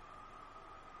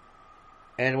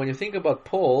 And when you think about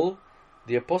Paul,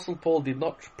 the Apostle Paul did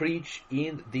not preach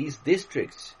in these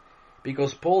districts,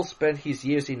 because Paul spent his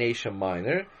years in Asia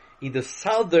Minor, in the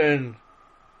southern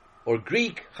or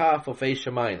Greek half of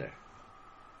Asia Minor.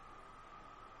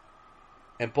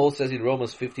 And Paul says in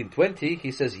Romans 15:20,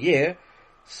 he says, "Yea,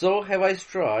 so have I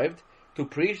strived to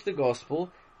preach the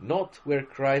gospel, not where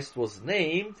Christ was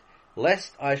named,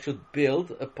 lest I should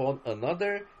build upon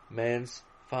another man's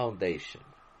foundation."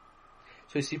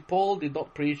 So you see, Paul did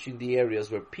not preach in the areas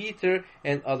where Peter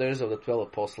and others of the 12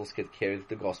 apostles had carried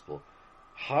the gospel.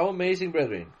 How amazing,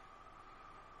 brethren.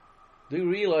 Do you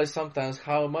realize sometimes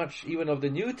how much even of the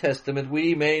New Testament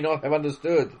we may not have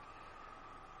understood?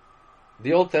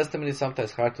 The Old Testament is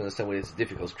sometimes hard to understand with its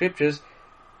difficult scriptures,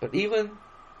 but even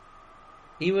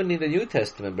in the New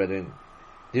Testament, brethren,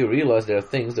 do you realize there are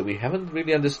things that we haven't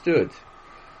really understood,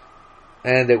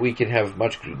 and that we can have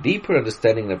much deeper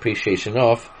understanding and appreciation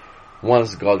of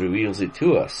once God reveals it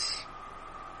to us?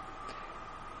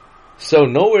 So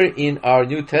nowhere in our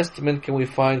New Testament can we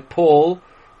find Paul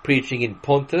preaching in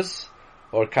Pontus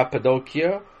or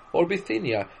Cappadocia or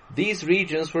Bithynia. These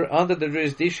regions were under the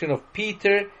jurisdiction of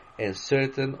Peter and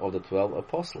certain of the 12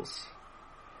 apostles.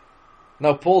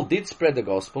 Now Paul did spread the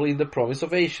gospel in the province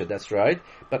of Asia, that's right,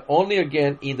 but only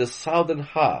again in the southern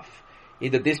half,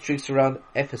 in the districts around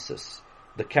Ephesus,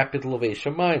 the capital of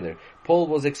Asia Minor. Paul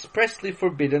was expressly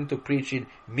forbidden to preach in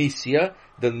Mysia,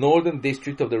 the northern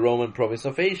district of the Roman province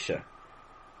of Asia.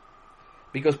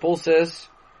 Because Paul says,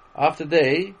 after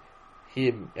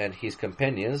him and his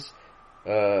companions,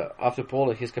 after Paul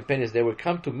and his companions, they were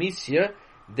come to Mysia,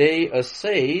 they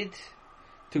essayed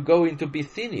to go into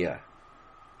Bithynia.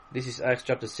 This is Acts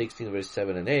chapter 16, verse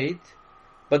 7 and 8.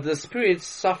 But the Spirit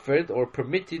suffered or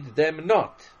permitted them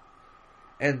not.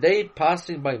 And they,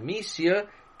 passing by Mysia,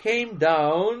 came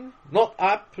down, not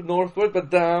up northward, but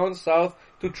down south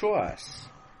to Troas.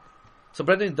 So,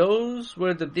 brethren, those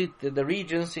were the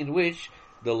regions in which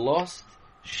the lost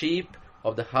sheep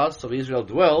of the house of Israel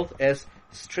dwelt as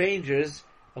strangers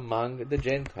among the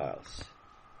Gentiles.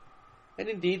 And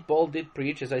indeed, Paul did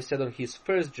preach, as I said, on his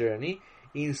first journey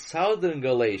in southern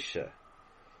Galatia,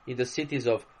 in the cities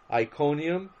of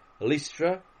Iconium,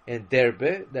 Lystra, and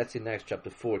Derbe. That's in Acts chapter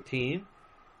 14.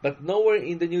 But nowhere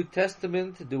in the New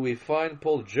Testament do we find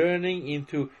Paul journeying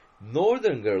into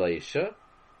northern Galatia,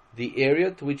 the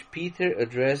area to which Peter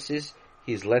addresses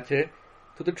his letter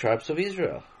to the tribes of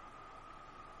Israel.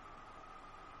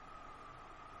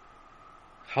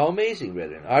 How amazing,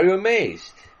 brethren. Are you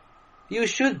amazed? You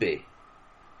should be.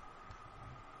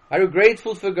 Are you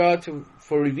grateful for God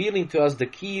for revealing to us the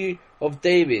key of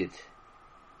David?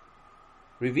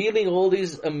 Revealing all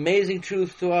these amazing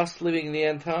truths to us living in the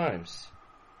end times.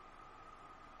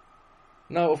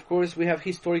 Now, of course, we have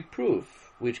historic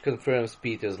proof which confirms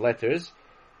Peter's letters.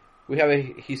 We have a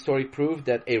historic proof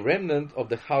that a remnant of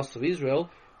the house of Israel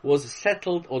was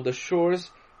settled on the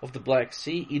shores of the Black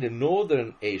Sea in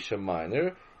northern Asia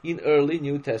Minor in early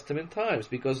New Testament times,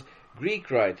 because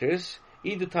Greek writers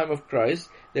in the time of Christ,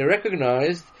 they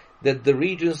recognized that the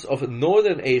regions of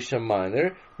northern Asia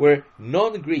Minor were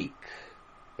non-Greek,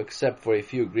 except for a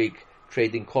few Greek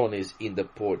trading colonies in the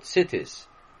port cities.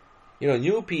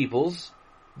 New peoples,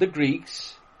 the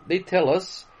Greeks, they tell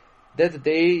us that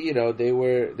they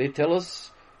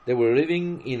were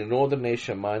living in northern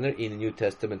Asia Minor in New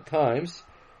Testament times.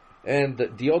 And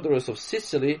Diodorus of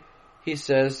Sicily, he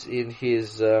says in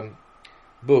his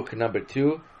book number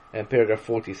 2 and paragraph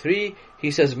 43,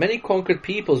 he says, many conquered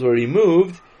peoples were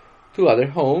removed to other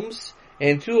homes,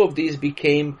 and 2 of these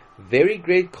became very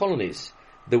great colonies.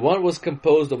 The one was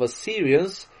composed of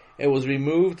Assyrians and was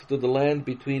removed to the land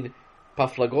between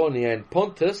Paphlagonia and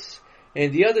Pontus,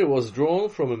 and the other was drawn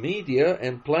from Media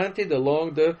and planted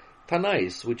along the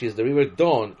Tanais, which is the river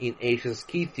Don in ancient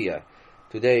Scythia.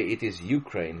 Today it is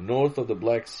Ukraine, north of the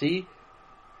Black Sea.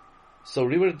 So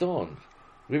River Don,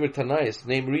 River Tanais,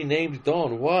 renamed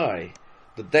Don. Why?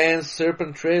 The Dan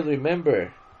Serpent Trail,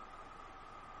 remember?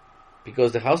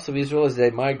 Because the house of Israel, as they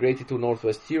migrated to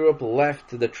northwest Europe,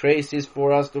 left the traces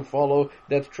for us to follow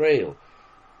that trail.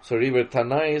 So River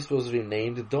Tanais was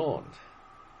renamed Don.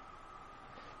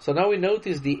 So now we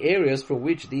notice the areas from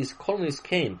which these colonies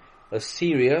came,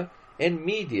 Assyria and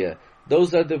Media.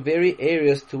 Those are the very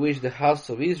areas to which the house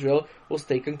of Israel was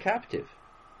taken captive.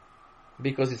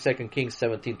 Because in 2 Kings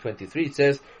 17:23 it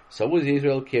says, so was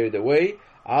Israel carried away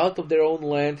out of their own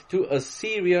land to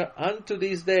Assyria unto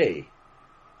this day.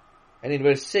 And in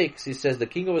verse 6 it says, the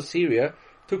king of Assyria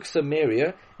took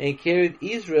Samaria and carried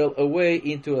Israel away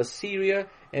into Assyria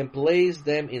and placed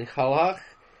them in Halach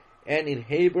and in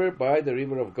Habor by the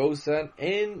river of Gozan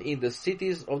and in the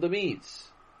cities of the Medes.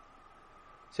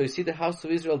 So you see, the house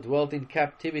of Israel dwelt in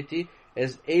captivity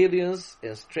as aliens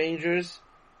and strangers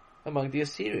among the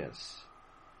Assyrians.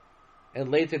 And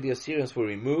later the Assyrians were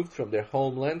removed from their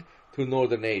homeland to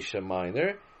northern Asia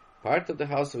Minor. Part of the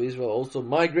house of Israel also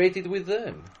migrated with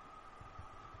them.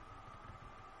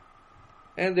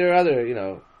 And there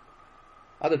are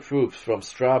other proofs from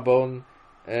Strabon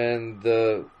and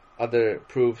other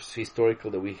proofs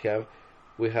historical that we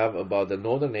have about the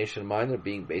northern Asia Minor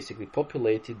being basically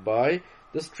populated by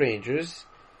the strange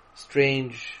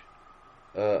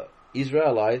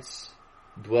Israelites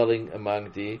dwelling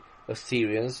among the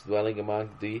Assyrians, dwelling among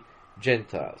the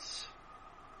Gentiles.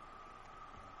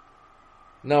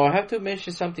 Now I have to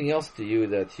mention something else to you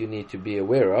that you need to be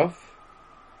aware of.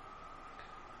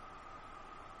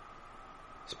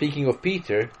 Speaking of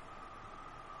Peter,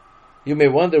 you may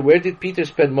wonder, where did Peter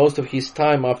spend most of his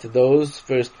time after those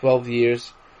first 12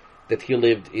 years that he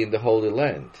lived in the Holy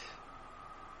Land?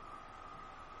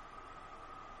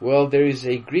 Well, there is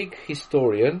a Greek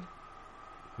historian,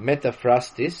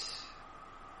 Metaphrastus,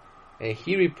 and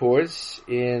he reports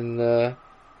in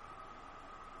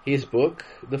his book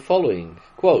the following,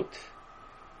 quote,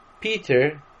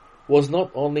 Peter was not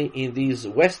only in these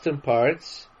western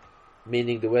parts,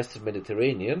 meaning the western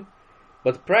Mediterranean,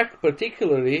 but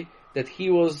particularly that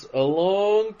he was a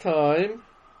long time,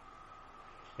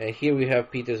 and here we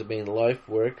have Peter's main life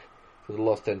work for the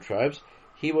lost 10 tribes,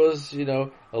 he was, a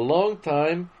long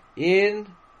time in,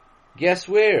 guess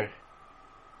where?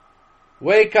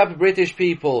 Wake up, British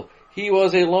people. He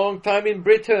was a long time in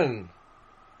Britain,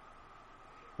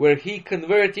 where he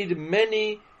converted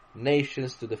many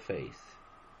nations to the faith.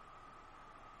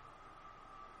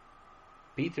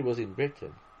 Peter was in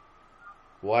Britain.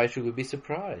 Why should we be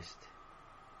surprised?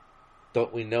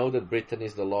 Don't we know that Britain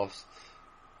is the lost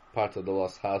part of the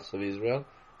lost house of Israel?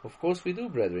 Of course we do,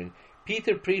 brethren.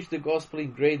 Peter preached the gospel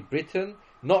in Great Britain,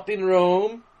 not in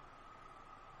Rome.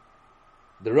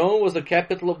 The Rome was the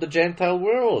capital of the Gentile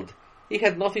world. He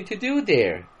had nothing to do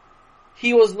there.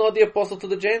 He was not the apostle to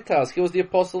the Gentiles. He was the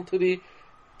apostle to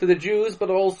the Jews, but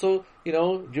also,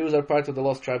 Jews are part of the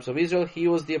lost tribes of Israel. He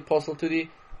was the apostle to the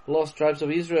lost tribes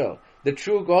of Israel. The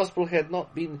true gospel had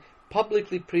not been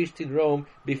publicly preached in Rome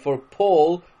before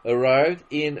Paul arrived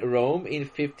in Rome in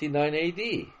 59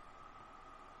 AD.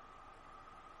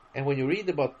 And when you read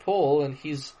about Paul and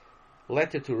his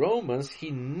letter to Romans,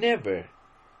 he never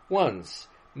once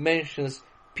mentions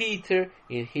Peter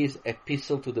in his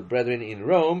epistle to the brethren in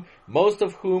Rome, most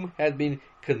of whom had been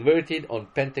converted on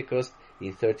Pentecost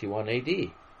in 31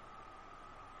 AD.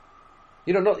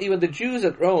 Not even the Jews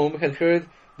at Rome had heard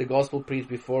the gospel preached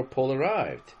before Paul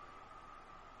arrived.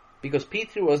 Because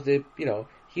Peter was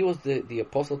he was the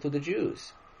apostle to the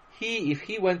Jews. If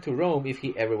he went to Rome, if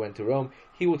he ever went to Rome,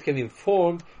 he would have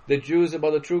informed the Jews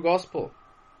about the true gospel.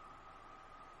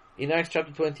 In Acts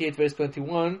chapter 28, verse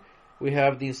 21, we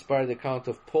have the inspired account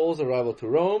of Paul's arrival to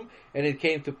Rome, and it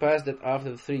came to pass that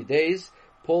after 3 days,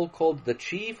 Paul called the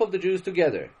chief of the Jews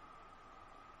together.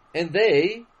 And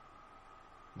they,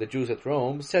 the Jews at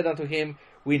Rome, said unto him,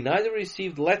 We neither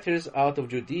received letters out of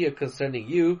Judea concerning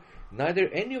you, neither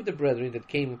any of the brethren that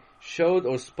came showed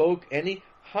or spoke any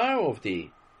harm of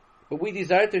thee. But we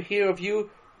desire to hear of you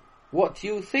what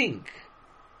you think.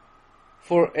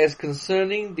 For as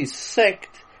concerning this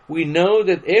sect, we know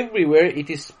that everywhere it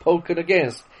is spoken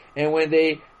against. And when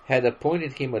they had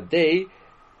appointed him a day,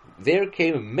 there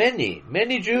came many,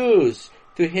 many Jews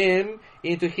to him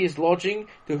into his lodging,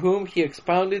 to whom he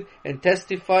expounded and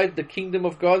testified the kingdom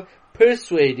of God,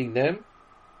 persuading them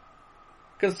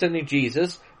concerning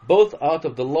Jesus, both out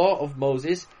of the law of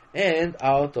Moses and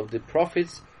out of the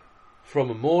prophets,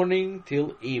 from morning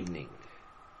till evening.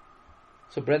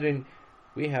 So, brethren,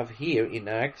 we have here in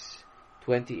Acts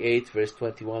 28, verse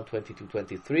 21, 22,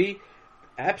 23,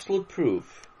 absolute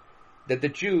proof that the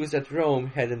Jews at Rome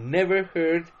had never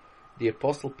heard the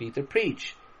Apostle Peter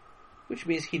preach, which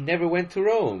means he never went to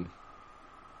Rome.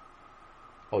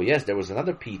 Oh yes, there was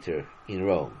another Peter in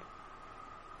Rome.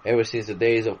 Ever since the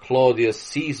days of Claudius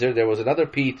Caesar, there was another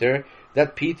Peter.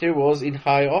 That Peter was in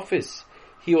high office.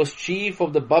 He was chief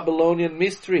of the Babylonian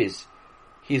mysteries.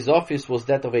 His office was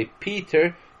that of a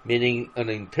Peter, meaning an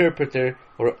interpreter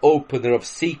or opener of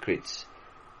secrets.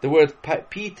 The word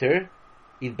Peter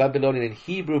in Babylonian and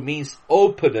Hebrew means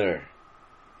opener.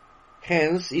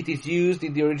 Hence, it is used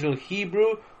in the original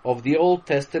Hebrew of the Old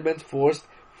Testament for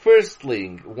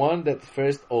firstling, one that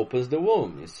first opens the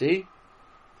womb, you see.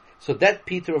 So that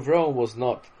Peter of Rome was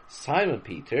not Simon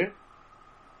Peter.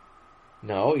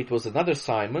 No, it was another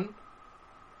Simon.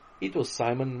 It was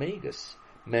Simon Magus,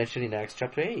 mentioned in Acts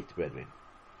chapter 8, brethren.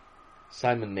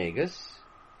 Simon Magus,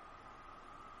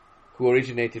 who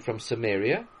originated from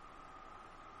Samaria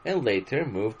and later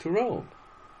moved to Rome.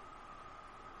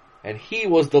 And he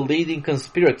was the leading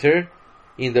conspirator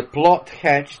in the plot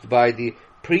hatched by the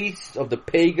priests of the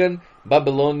pagan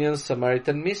Babylonian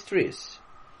Samaritan mysteries.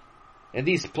 And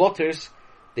these plotters,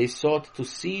 they sought to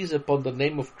seize upon the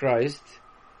name of Christ,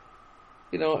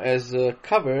 as a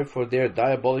cover for their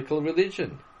diabolical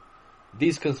religion.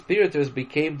 These conspirators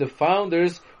became the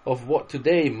founders of what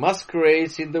today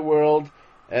masquerades in the world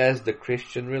as the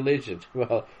Christian religion.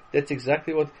 Well, that's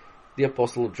exactly what the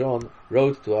Apostle John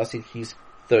wrote to us in his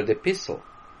third epistle.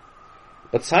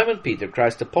 But Simon Peter,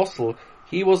 Christ's apostle,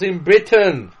 he was in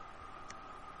Britain.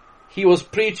 He was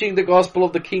preaching the gospel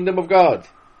of the kingdom of God.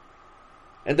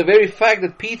 And the very fact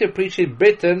that Peter preached in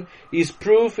Britain is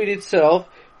proof in itself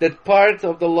that part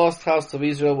of the lost house of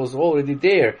Israel was already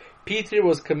there. Peter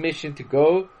was commissioned to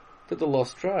go to the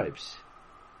lost tribes.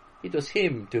 It was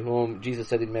him to whom Jesus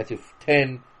said in Matthew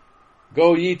 10,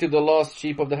 Go ye to the lost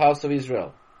sheep of the house of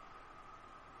Israel.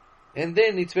 And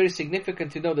then it's very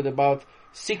significant to know that about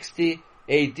 60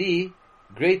 AD,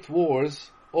 great wars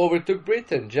overtook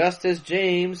Britain, just as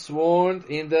James warned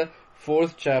in the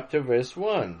 4th chapter, verse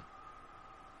 1.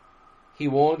 He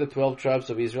warned the 12 tribes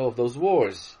of Israel of those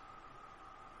wars.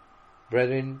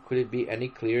 Brethren, could it be any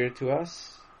clearer to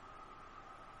us?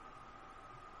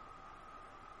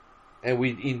 And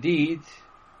we indeed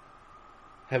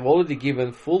have already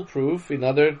given full proof in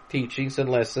other teachings and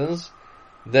lessons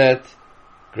that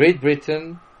Great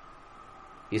Britain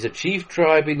is a chief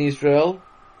tribe in Israel,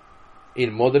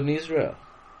 in modern Israel.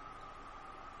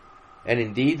 And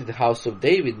indeed, the house of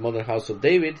David, modern house of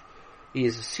David,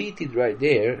 is seated right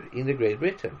there in the Great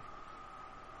Britain.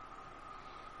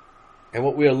 And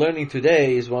what we are learning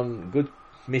today is one good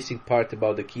missing part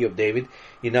about the key of David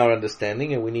in our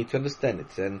understanding, and we need to understand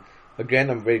it. And again,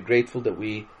 I'm very grateful that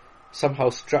we somehow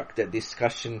struck that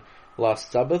discussion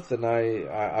last Sabbath, and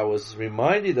I was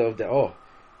reminded of the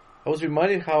I was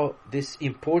reminded how this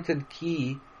important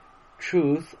key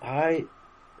truth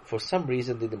for some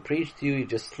reason didn't preach to you. It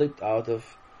just slipped out of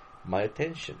my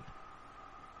attention.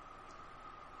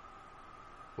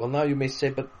 Well, now you may say,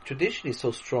 but tradition is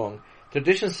so strong.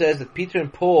 Tradition says that Peter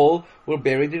and Paul were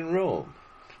buried in Rome.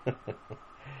 Do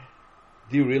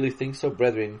you really think so,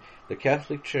 brethren? The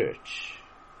Catholic Church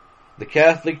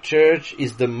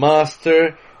is the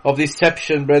master of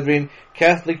deception, brethren.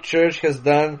 Catholic Church has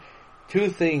done two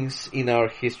things in our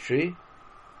history.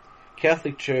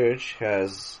 Catholic Church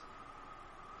has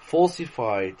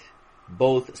falsified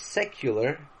both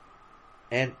secular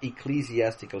and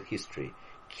ecclesiastical history.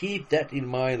 Keep that in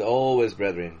mind always,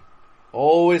 brethren.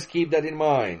 Always keep that in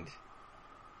mind.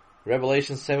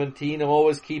 Revelation 17,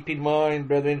 always keep in mind,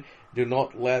 brethren. Do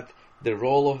not let the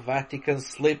role of Vatican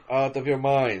slip out of your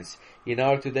minds. In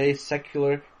our today's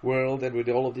secular world, and with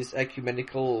all of this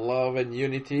ecumenical love and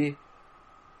unity,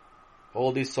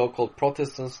 all these so-called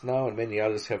Protestants now and many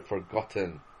others have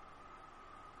forgotten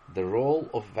the role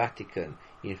of Vatican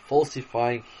in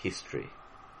falsifying history.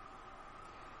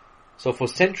 So for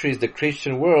centuries, the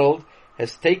Christian world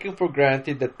has taken for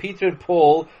granted that Peter and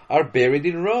Paul are buried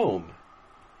in Rome.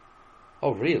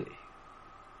 Oh, really?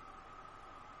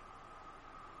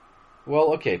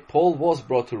 Well, okay, Paul was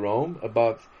brought to Rome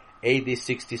about AD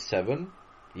 67.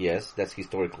 Yes, that's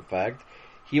historical fact.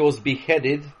 He was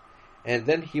beheaded, and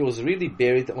then he was really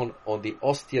buried on the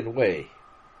Ostian Way.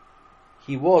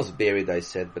 He was buried, I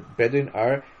said, but brethren,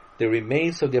 are the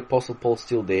remains of the Apostle Paul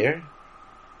still there?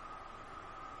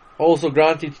 Also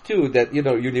granted too that,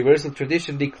 universal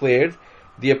tradition declared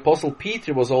the Apostle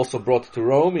Peter was also brought to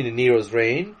Rome in Nero's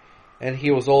reign, and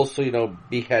he was also,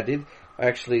 beheaded.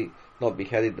 Actually, not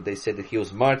beheaded, but they said that he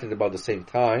was martyred about the same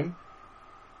time.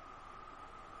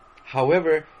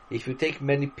 However, if you take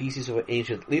many pieces of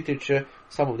ancient literature,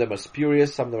 some of them are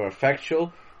spurious, some of them are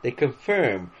factual, they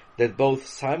confirm that both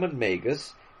Simon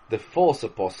Magus, the false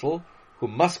apostle, who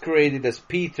masqueraded as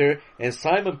Peter, and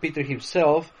Simon Peter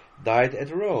himself died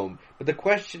at Rome. But the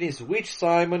question is, which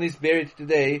Simon is buried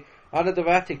today under the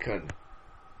Vatican?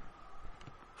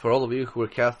 For all of you who are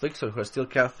Catholics or who are still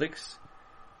Catholics,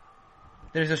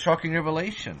 there is a shocking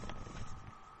revelation.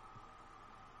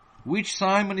 Which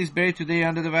Simon is buried today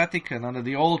under the Vatican, under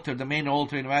the altar, the main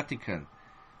altar in Vatican?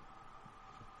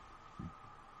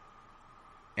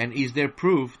 And is there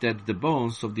proof that the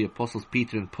bones of the apostles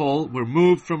Peter and Paul were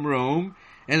moved from Rome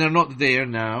and are not there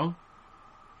now?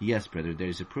 Yes, brother, there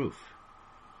is a proof.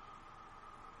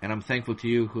 And I'm thankful to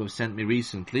you who have sent me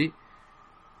recently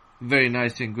very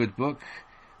nice and good book,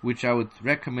 which I would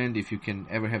recommend if you can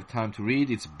ever have time to read.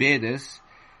 It's Bedes,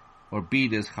 or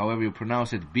Bedes, however you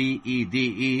pronounce it,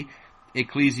 B-E-D-E,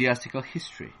 Ecclesiastical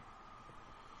History.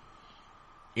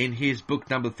 In his book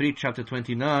number 3, chapter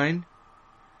 29,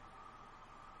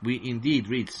 we indeed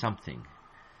read something.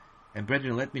 And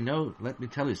brethren, let me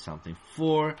tell you something.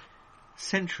 For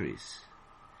centuries,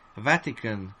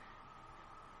 Vatican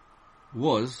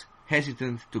was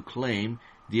hesitant to claim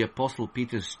the Apostle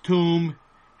Peter's tomb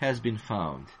has been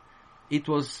found. It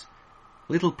was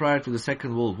little prior to the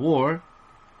Second World War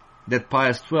that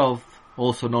Pius XII,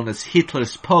 also known as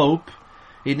Hitler's Pope,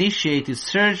 initiated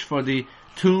search for the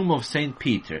tomb of Saint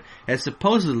Peter. And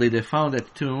supposedly they found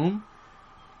that tomb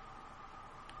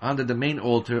under the main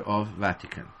altar of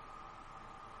Vatican.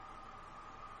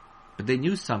 But they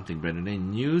knew something, brethren. They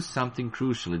knew something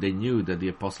crucially. They knew that the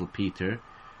Apostle Peter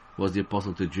was the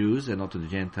apostle to Jews and not to the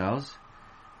Gentiles.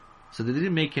 So they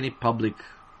didn't make any public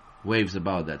waves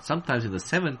about that. Sometimes in the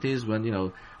 70s,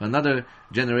 when, another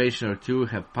generation or two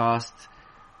have passed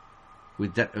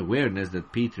with that awareness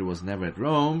that Peter was never at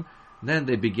Rome, then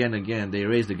they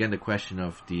raised again the question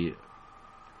of the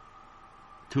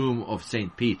tomb of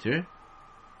Saint Peter.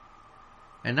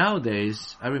 And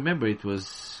nowadays, I remember it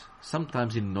was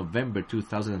sometimes in November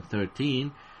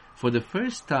 2013, for the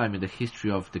first time in the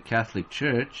history of the Catholic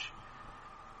Church,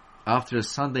 after a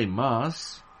Sunday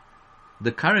Mass,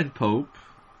 the current Pope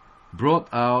brought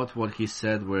out what he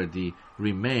said were the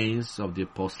remains of the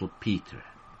Apostle Peter.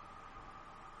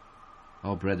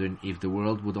 Oh, brethren, if the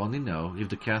world would only know, if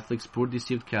the Catholics, poor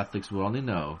deceived Catholics, would only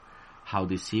know how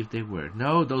deceived they were.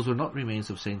 No, those were not remains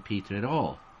of Saint Peter at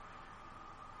all.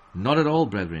 Not at all,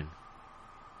 brethren.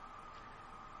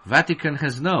 Vatican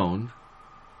has known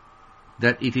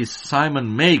that it is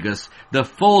Simon Magus, the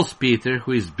false Peter,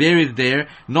 who is buried there,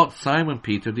 not Simon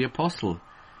Peter the Apostle.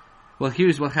 Well,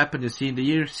 here's what happened. You see, in the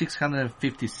year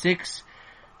 656,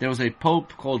 there was a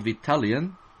pope called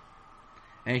Vitalian,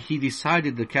 and he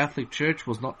decided the Catholic Church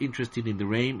was not interested in the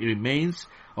remains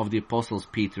of the apostles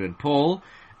Peter and Paul,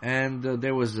 and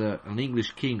there was an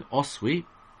English king, Oswy,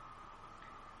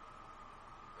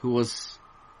 who was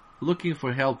looking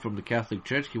for help from the Catholic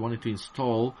Church. He wanted to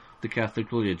install the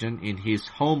Catholic religion in his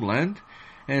homeland,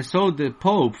 and so the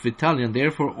Pope, Vitalian,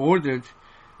 therefore ordered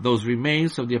those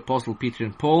remains of the apostle Peter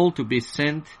and Paul to be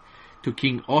sent to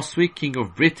King Oswy, King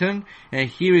of Britain, and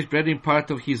here is read in part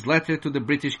of his letter to the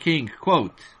British King,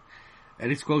 quote,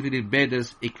 and it's quoted in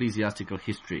Beda's Ecclesiastical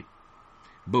History,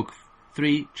 Book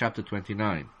 3, Chapter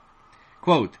 29.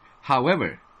 Quote,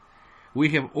 however, we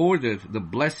have ordered the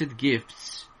blessed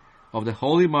gifts of the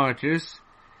holy martyrs,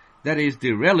 that is,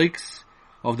 the relics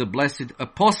of the blessed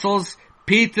apostles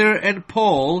Peter and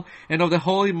Paul, and of the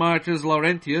holy martyrs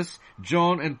Laurentius,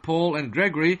 John and Paul and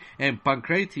Gregory and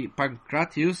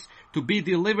Pancratius, to be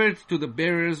delivered to the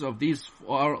bearers of these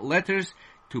our letters,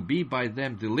 to be by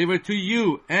them delivered to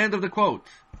you. End of the quote.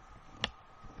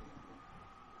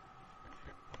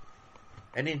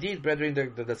 And indeed, brethren,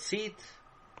 the seat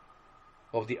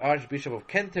of the Archbishop of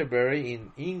Canterbury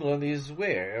in England is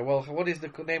where? Well, what is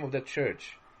the name of that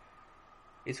church?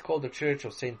 It's called the Church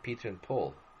of St. Peter and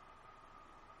Paul.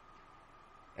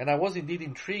 And I was indeed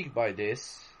intrigued by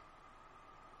this.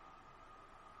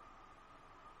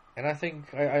 And I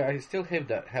think I still have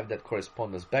that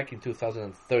correspondence. Back in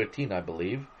 2013, I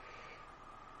believe,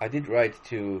 I did write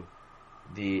to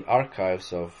the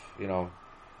archives of,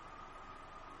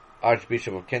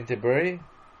 Archbishop of Canterbury.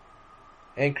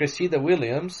 And Cressida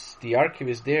Williams, the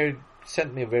archivist there,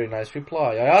 sent me a very nice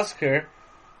reply. I asked her,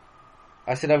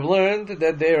 I said, I've learned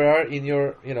that there are in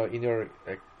your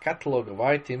catalog of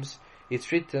items, it's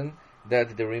written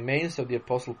that the remains of the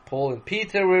Apostle Paul and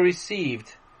Peter were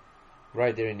received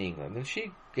right there in England. And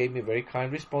she gave me a very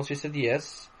kind response. She said,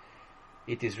 yes,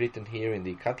 it is written here in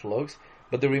the catalogs,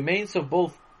 but the remains of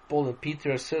both Paul and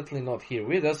Peter are certainly not here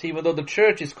with us, even though the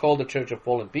church is called the Church of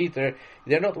Paul and Peter.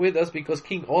 They're not with us because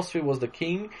King Oswy was the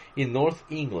king in North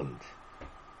England.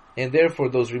 And therefore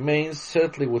those remains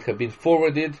certainly would have been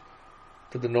forwarded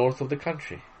to the north of the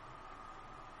country.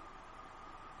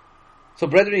 So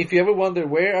brethren, if you ever wonder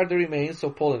where are the remains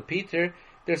of Paul and Peter,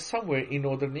 they're somewhere in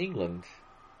northern England.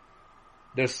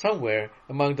 They're somewhere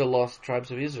among the lost tribes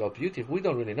of Israel. Beautiful. We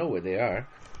don't really know where they are.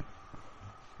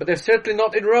 But they're certainly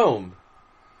not in Rome.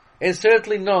 And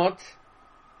certainly not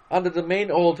under the main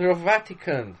altar of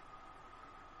Vatican,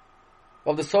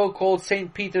 of the so-called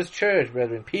St. Peter's Church,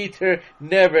 brethren.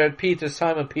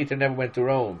 Simon Peter never went to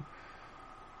Rome.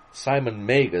 Simon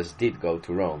Magus did go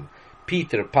to Rome.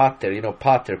 Peter, pater,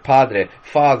 pater, padre,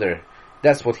 father.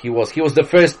 That's what he was. He was the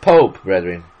first pope,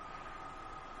 brethren.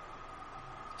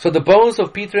 So the bones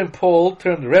of Peter and Paul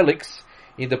turned relics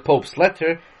in the Pope's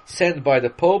letter sent by the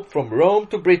Pope from Rome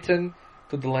to Britain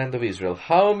to the land of Israel.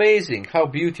 How amazing, how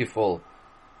beautiful.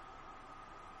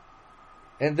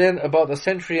 And then about a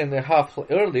century and a half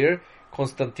earlier,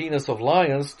 Constantinus of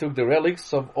Lyons took the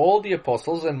relics of all the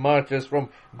apostles and martyrs from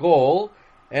Gaul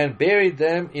and buried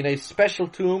them in a special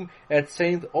tomb at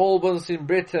St. Albans in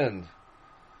Britain.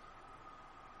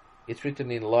 It's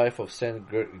written in Life of St.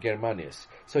 Germanius.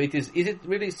 So is it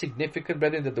really significant,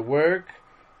 brethren, that the work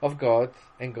of God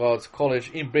and God's college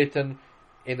in Britain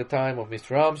in the time of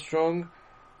Mr. Armstrong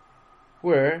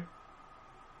were,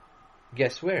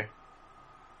 guess where?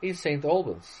 In St.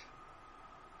 Albans.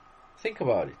 Think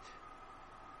about it.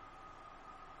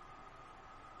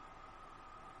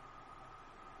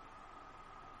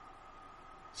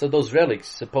 So those relics,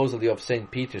 supposedly of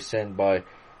St. Peter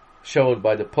shown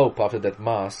by the Pope after that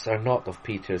Mass, are not of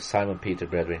Simon Peter,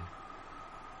 brethren.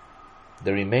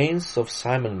 The remains of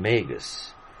Simon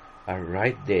Magus are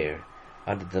right there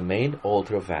under the main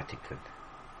altar of Vatican.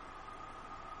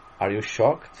 Are you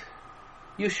shocked?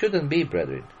 You shouldn't be,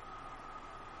 brethren.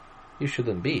 You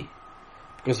shouldn't be.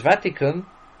 Because Vatican,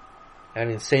 and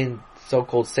in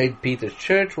so-called St. Peter's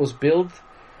Church, was built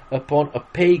upon a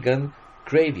pagan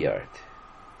graveyard,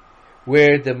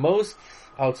 where the most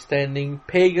outstanding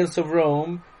pagans of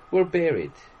Rome were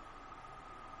buried.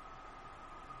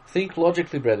 Think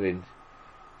logically, brethren.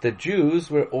 The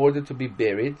Jews were ordered to be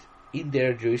buried in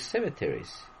their Jewish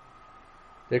cemeteries.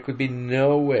 There could be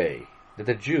no way that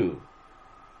a Jew,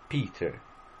 Peter,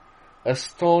 a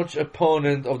staunch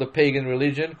opponent of the pagan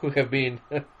religion, could have been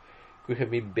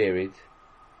buried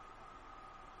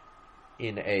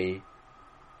in a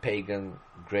pagan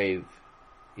grave,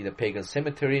 in a pagan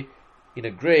cemetery, in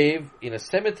a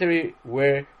cemetery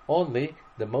where only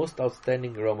the most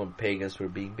outstanding Roman pagans were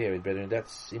being buried, brethren.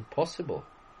 That's impossible.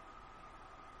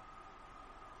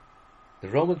 The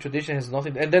Roman tradition has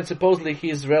nothing, and then supposedly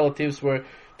his relatives were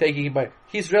taking him by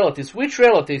his relatives. Which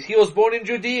relatives? He was born in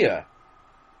Judea.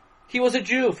 He was a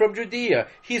Jew from Judea.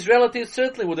 His relatives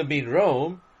certainly would have been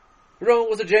Rome. Rome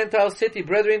was a Gentile city.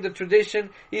 Brethren, the tradition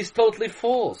is totally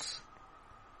false.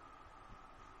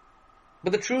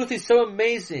 But the truth is so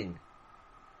amazing.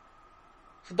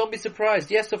 So don't be surprised.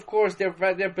 Yes, of course, their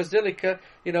basilica,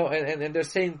 and their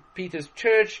St. Peter's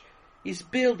Church is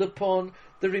built upon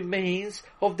the remains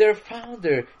of their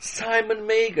founder, Simon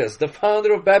Magus, the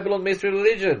founder of Babylon mystery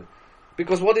religion.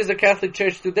 Because what is the Catholic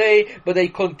Church today but a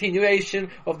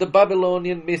continuation of the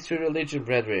Babylonian mystery religion,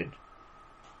 brethren?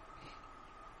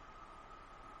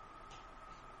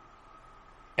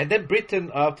 And then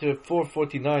Britain, after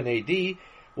 449 AD,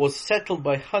 was settled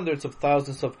by hundreds of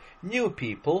thousands of new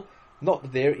people,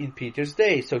 not there in Peter's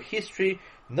day. So history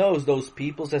knows those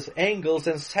peoples as Angles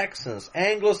and Saxons,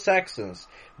 Anglo-Saxons.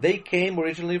 They came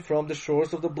originally from the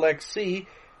shores of the Black Sea,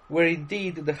 where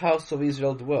indeed the house of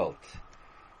Israel dwelt.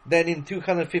 Then in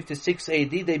 256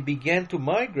 AD they began to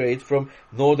migrate from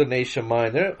northern Asia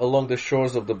Minor along the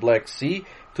shores of the Black Sea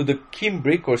to the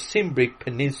Cimbric or Cimbric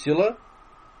Peninsula.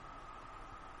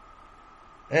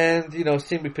 And,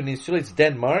 Cimbric Peninsula, it's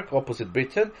Denmark, opposite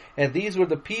Britain, and these were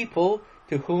the people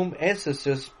to whose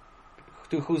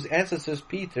ancestors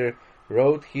Peter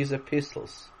wrote his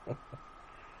epistles.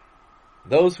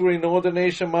 Those who were in northern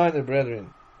Asia Minor,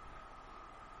 brethren.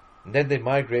 And then they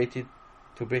migrated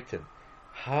to Britain.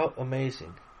 How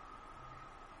amazing.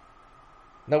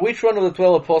 Now, which one of the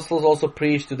 12 apostles also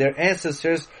preached to their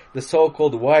ancestors, the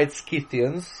so-called White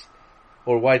Scythians,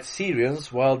 or White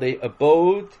Syrians, while they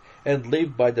abode and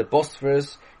lived by the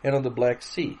Bosphorus and on the Black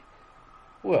Sea?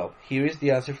 Well, here is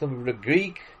the answer from the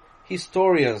Greek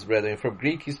historians, brethren, from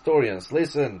Greek historians.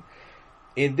 Listen,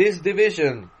 in this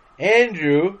division,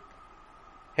 Andrew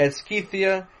had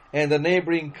Scythia and the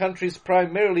neighboring countries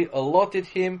primarily allotted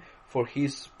him for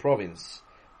his province.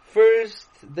 First,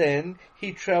 then,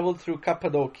 he traveled through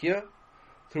Cappadocia,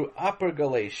 through Upper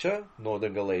Galatia,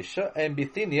 Northern Galatia, and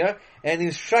Bithynia, and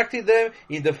instructed them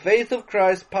in the faith of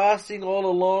Christ, passing all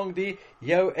along the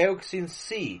Euxine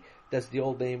Sea, that's the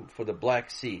old name for the Black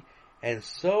Sea, and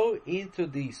so into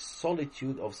the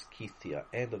solitude of Scythia.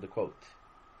 End of the quote.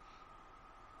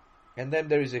 And then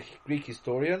there is a Greek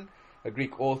historian, a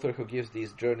Greek author who gives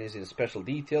these journeys in special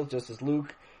detail, just as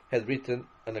Luke had written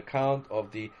an account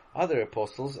of the other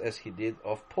apostles as he did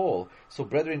of Paul. So,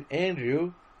 brethren,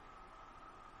 Andrew,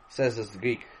 says as the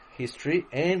Greek history,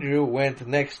 Andrew went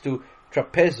next to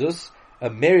Trapezus, a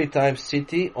maritime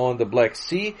city on the Black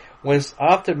Sea, whence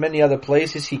after many other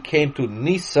places he came to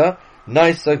Nyssa,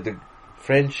 the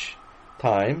French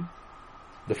town,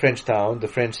 the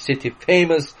French city,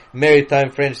 famous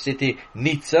maritime French city,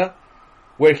 Nizza,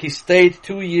 where he stayed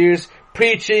 2 years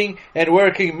preaching and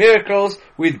working miracles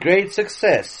with great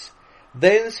success.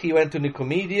 Thence he went to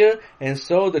Nicomedia, and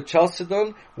so the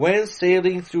Chalcedon, when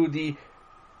sailing through the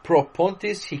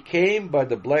Propontis, he came by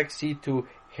the Black Sea to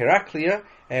Heraclea,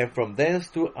 and from thence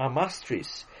to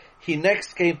Amastris. He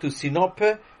next came to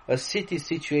Sinope, a city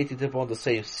situated upon the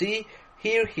same sea.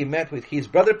 Here he met with his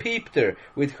brother Peter,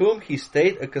 with whom he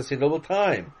stayed a considerable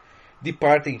time.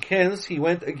 Departing hence, he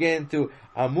went again to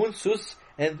Amunsus,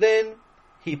 and then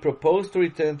he proposed to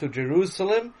return to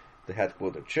Jerusalem, the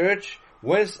headquarter church,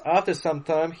 whence after some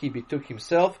time he betook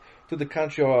himself to the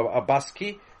country of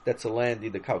Abaski, that's a land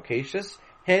in the Caucasus.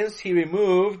 Hence he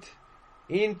removed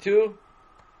into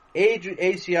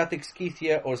Asiatic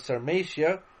Scythia or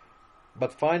Sarmatia,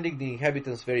 but finding the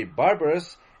inhabitants very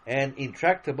barbarous and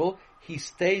intractable, he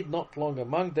stayed not long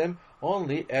among them,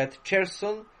 only at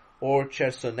Cherson or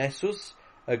Chersonesus,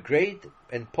 a great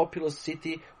and populous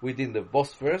city within the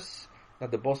Bosphorus. Now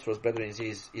the Bosphorus, brethren,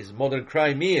 is modern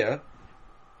Crimea.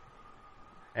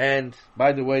 And,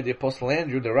 by the way, the Apostle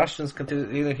Andrew, the Russians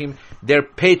consider him their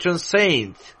patron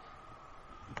saint.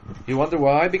 You wonder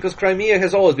why? Because Crimea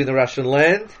has always been a Russian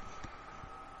land.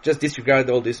 Just disregard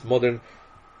all this modern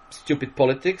stupid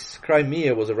politics.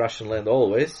 Crimea was a Russian land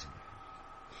always.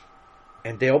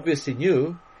 And they obviously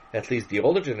knew, at least the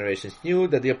older generations knew,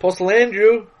 that the Apostle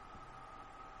Andrew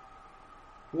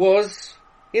was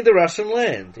in the Russian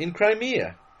land, in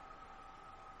Crimea.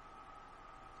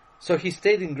 So he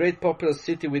stayed in great populous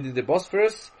city within the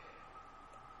Bosphorus.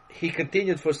 He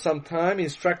continued for some time,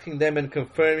 instructing them and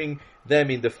confirming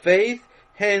them in the faith.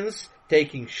 Hence,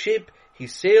 taking ship, he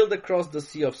sailed across the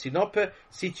Sea of Sinope,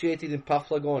 situated in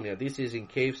Paphlagonia. This is in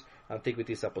Caves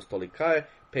Antiquities Apostolicae,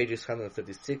 pages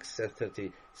 136 and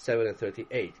 37 and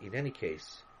 38. In any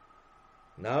case,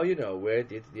 now you know where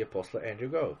did the Apostle Andrew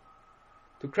go.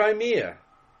 To Crimea.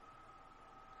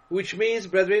 which means,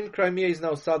 brethren, Crimea is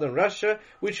now southern Russia,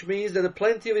 which means that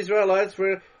plenty of Israelites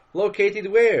were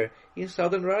located where? In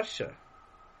southern Russia.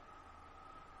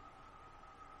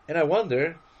 And I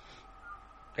wonder,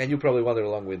 and you probably wonder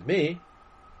along with me,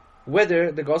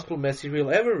 whether the gospel message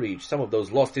will ever reach some of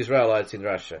those lost Israelites in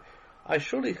Russia. I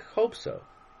surely hope so.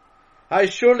 I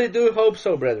surely do hope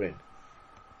so, brethren.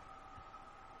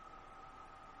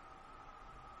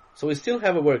 So we still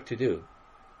have a work to do.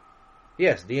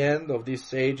 Yes, the end of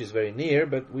this age is very near,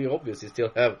 but we obviously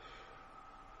still have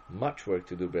much work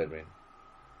to do, brethren.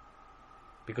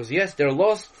 Because yes, there are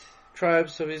lost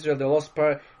tribes of Israel, there are lost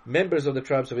members of the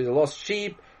tribes of Israel, lost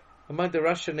sheep among the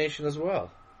Russian nation as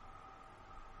well.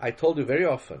 I told you very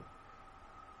often,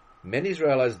 many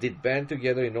Israelites did band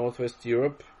together in Northwest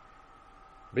Europe,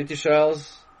 British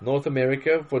Isles, North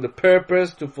America, for the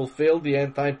purpose to fulfill the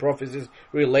end-time prophecies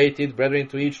related, brethren,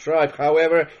 to each tribe.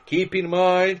 However, keep in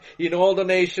mind, in all the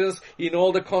nations, in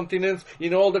all the continents,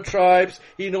 in all the tribes,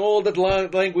 in all the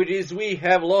languages, we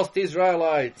have lost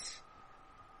Israelites.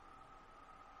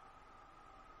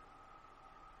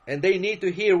 And they need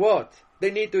to hear what? They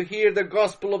need to hear the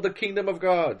gospel of the kingdom of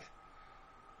God.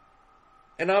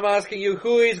 And I'm asking you,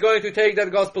 who is going to take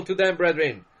that gospel to them,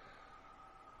 brethren?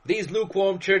 These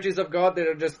lukewarm churches of God that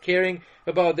are just caring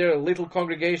about their little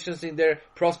congregations in their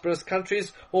prosperous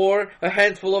countries, or a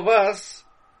handful of us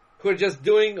who are just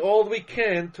doing all we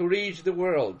can to reach the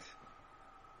world?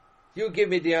 You give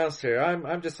me the answer.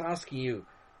 I'm just asking you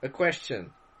a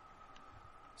question.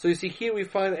 So you see, here we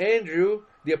find Andrew,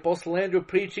 the Apostle Andrew,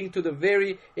 preaching to the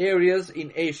very areas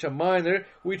in Asia Minor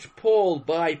which Paul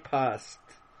bypassed.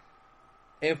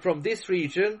 And from this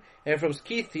region, and from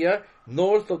Scythia,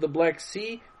 north of the Black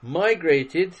Sea,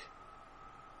 migrated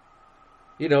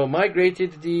the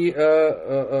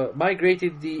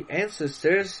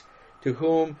ancestors to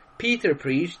whom Peter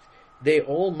preached. They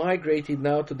all migrated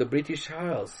now to the British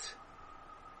Isles.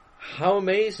 How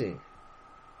amazing!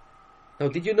 Now,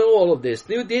 did you know all of this?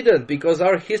 You didn't, because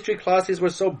our history classes were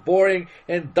so boring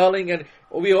and dulling, and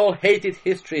we all hated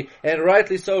history, and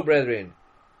rightly so, brethren.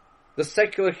 The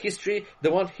secular history,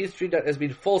 the one history that has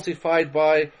been falsified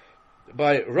by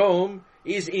Rome,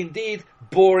 is indeed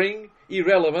boring,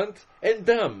 irrelevant, and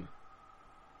dumb.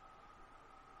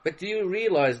 But do you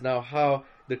realize now how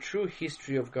the true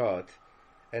history of God,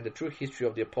 and the true history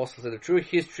of the apostles, and the true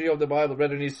history of the Bible,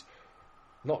 brethren, is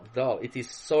not dull? It is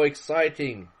so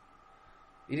exciting.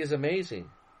 It is amazing.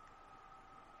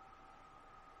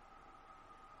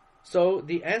 So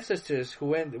the ancestors who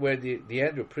went where the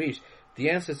Andrew preached, the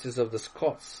ancestors of the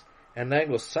Scots and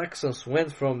Anglo-Saxons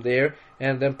went from there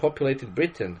and then populated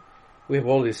Britain. We have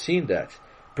already seen that.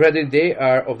 Brethren, they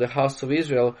are of the house of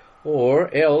Israel, or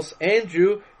else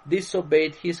Andrew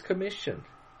disobeyed his commission.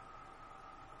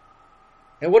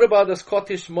 And what about the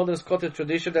modern Scottish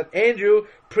tradition that Andrew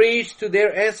preached to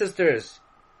their ancestors?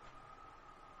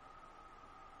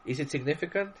 Is it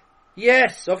significant?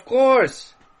 Yes, of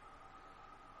course.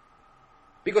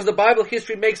 Because the Bible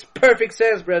history makes perfect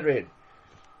sense, brethren.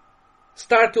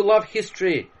 Start to love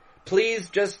history. Please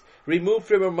just remove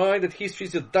from your mind that history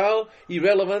is a dull,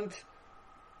 irrelevant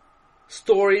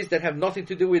stories that have nothing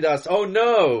to do with us. Oh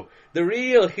no! The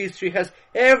real history has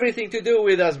everything to do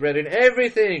with us, brethren.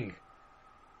 Everything.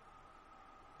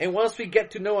 And once we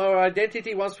get to know our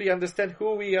identity, once we understand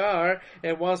who we are,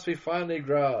 and once we finally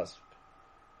grasp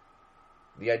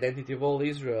the identity of all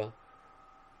Israel,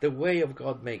 the way of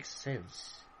God makes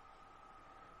sense.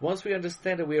 Once we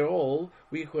understand that we who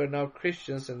are now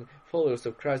Christians and followers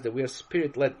of Christ, that we are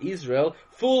Spirit-led Israel,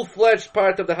 full-fledged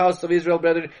part of the house of Israel,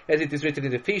 brethren, as it is written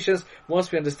in Ephesians,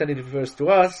 once we understand it refers to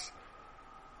us,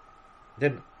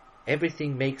 then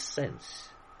everything makes sense.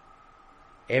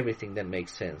 Everything then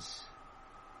makes sense.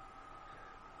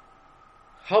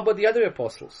 How about the other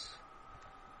apostles?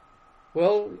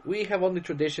 Well, we have only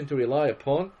tradition to rely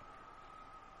upon.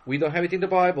 We don't have it in the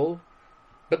Bible.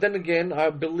 But then again, I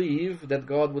believe that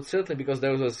God would certainly, because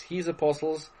those were His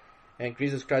apostles, and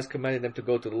Jesus Christ commanded them to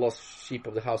go to the lost sheep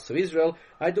of the house of Israel,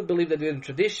 I do believe that in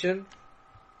tradition,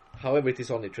 however it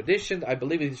is only tradition, I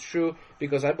believe it is true,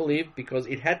 because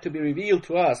it had to be revealed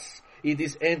to us in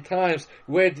these end times.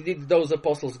 Where did those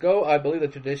apostles go? I believe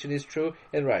that tradition is true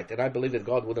and right, and I believe that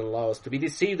God wouldn't allow us to be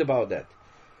deceived about that.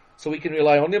 So we can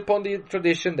rely only upon the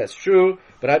tradition, that's true,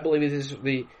 but I believe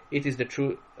it is the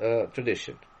true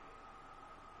tradition.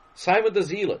 Simon the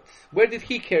Zealot, where did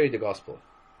he carry the gospel?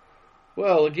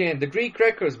 Well, again, the Greek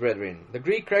records, brethren. The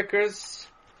Greek records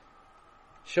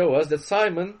show us that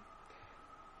Simon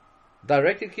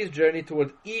directed his journey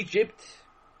toward Egypt,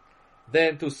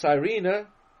 then to Cyrene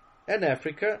and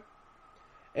Africa,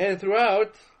 and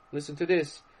throughout, listen to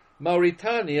this,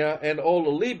 Mauritania, and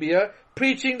all Libya,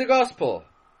 preaching the gospel.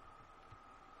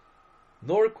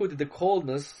 Nor could the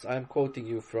coldness, I'm quoting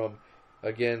you from,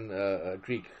 again,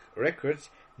 Greek records,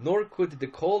 nor could the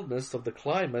coldness of the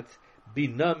climate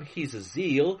benumb his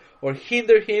zeal or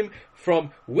hinder him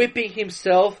from whipping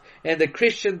himself and the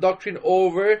Christian doctrine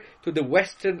over to the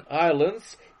western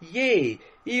islands, yea,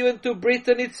 even to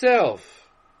Britain itself.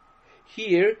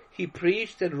 Here he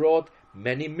preached and wrought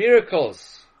many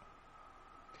miracles.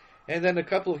 And then a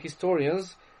couple of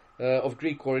historians of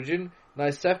Greek origin,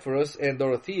 Nicephorus and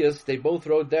Dorotheus, they both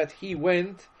wrote that he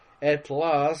went at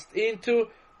last into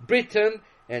Britain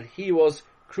and he was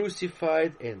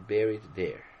crucified and buried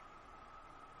there.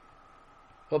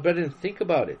 Well, brethren, think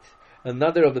about it.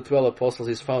 Another of the 12 apostles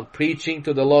is found preaching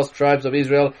to the lost tribes of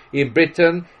Israel in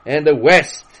Britain and the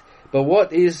West. But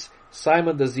what is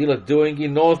Simon the Zealot doing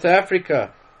in North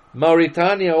Africa?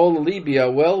 Mauritania, all Libya,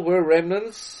 well, were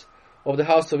remnants of the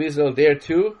house of Israel there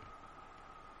too?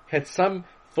 Had some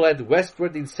fled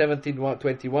westward in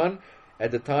 1721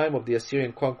 at the time of the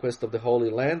Assyrian conquest of the Holy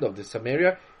Land of the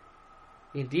Samaria?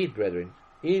 Indeed, brethren,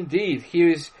 indeed. Here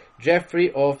is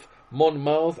Geoffrey of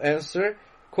Monmouth answer,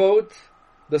 quote,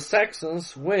 the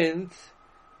Saxons went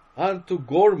unto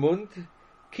Gormund,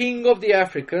 king of the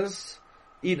Africans,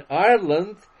 in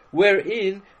Ireland,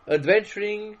 wherein,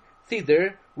 adventuring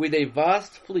thither with a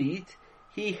vast fleet,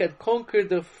 he had conquered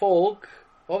the folk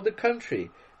of the country.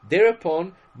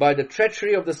 Thereupon, by the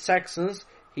treachery of the Saxons,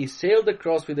 he sailed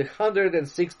across with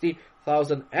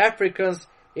 160,000 Africans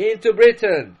into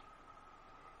Britain,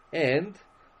 and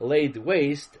laid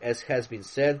waste, as has been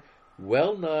said,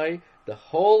 well nigh the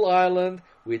whole island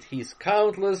with his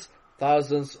countless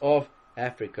thousands of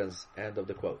Africans. End of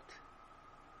the quote.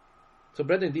 So,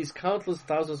 brethren, these countless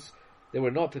thousands, they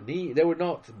were not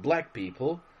black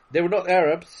people, they were not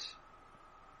Arabs,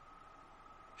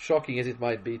 shocking as it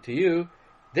might be to you.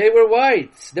 They were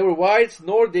whites. They were whites,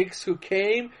 Nordics, who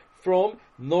came from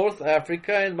North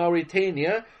Africa and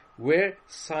Mauritania, where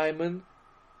Simon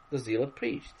the Zealot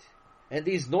preached. And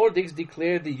these Nordics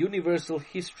declared the universal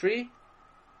history,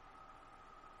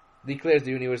 declares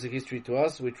the universal history to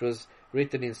us, which was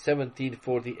written in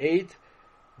 1748,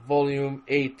 volume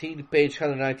 18, page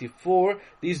 194.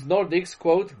 These Nordics,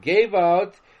 quote, gave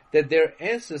out that their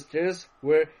ancestors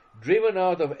were driven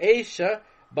out of Asia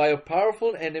by a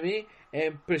powerful enemy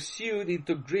and pursued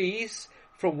into Greece,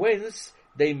 from whence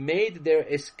they made their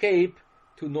escape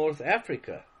to North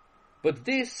Africa. But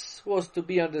this was to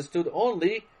be understood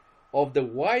only of the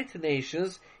white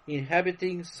nations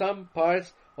inhabiting some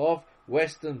parts of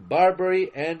Western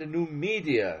Barbary and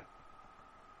Numidia.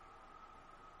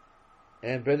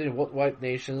 And brethren, what white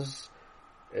nation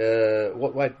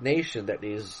that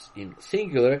is in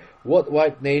singular, what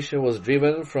white nation was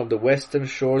driven from the western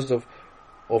shores of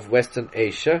Western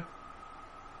Asia?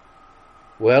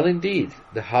 Well, indeed,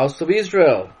 the house of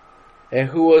Israel. And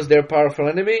who was their powerful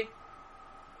enemy?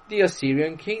 The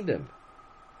Assyrian kingdom.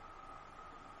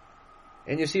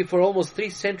 And you see, for almost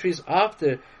 3 centuries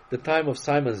after the time of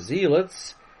Simon's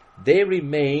Zealots, they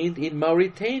remained in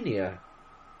Mauritania.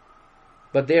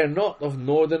 But they are not of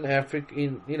Northern Africa.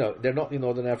 They're not in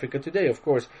Northern Africa today. Of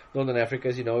course, Northern Africa,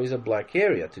 as you know, is a black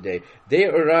area today. They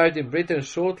arrived in Britain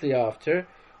shortly after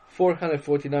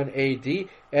 449 AD,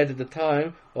 at the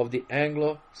time of the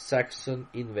Anglo-Saxon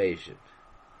invasion.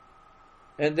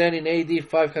 And then in AD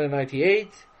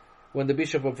 598, when the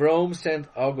Bishop of Rome sent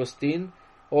Augustine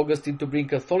to bring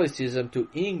Catholicism to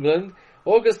England,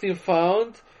 Augustine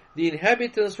found the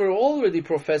inhabitants were already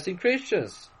professing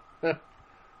Christians.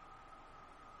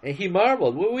 And he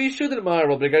marveled. Well, we shouldn't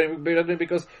marvel,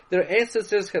 because their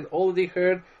ancestors had already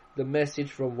heard the message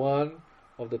from one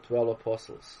of the 12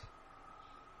 apostles.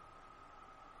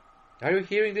 Are you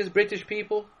hearing this, British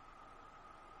people?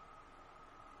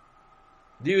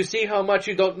 Do you see how much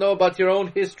you don't know about your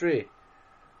own history?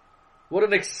 What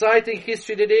an exciting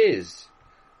history that is.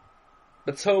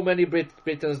 But so many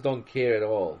Britons don't care at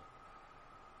all.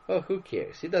 Oh, who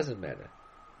cares? It doesn't matter.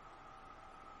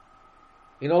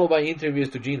 In all of my interviews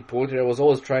to Gene Porter, I was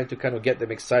always trying to kind of get them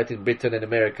excited in Britain and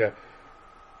America.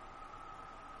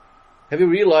 Have you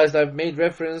realized I've made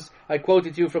reference, I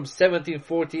quoted you from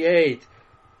 1748.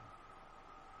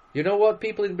 You know what,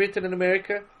 people in Britain and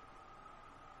America?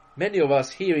 Many of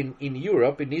us here in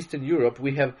Europe, in Eastern Europe,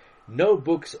 we have no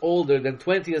books older than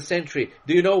 20th century.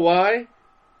 Do you know why?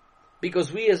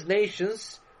 Because we as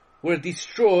nations were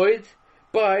destroyed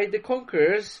by the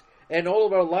conquerors, and all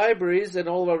of our libraries and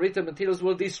all of our written materials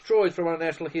were destroyed from our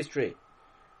national history.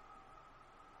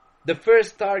 The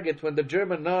first target when the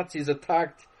German Nazis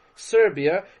attacked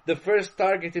Serbia, the first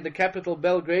target in the capital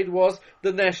Belgrade was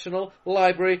the National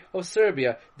Library of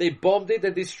Serbia. They bombed it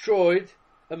and destroyed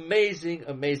amazing,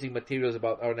 amazing materials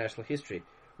about our national history.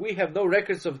 We have no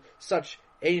records of such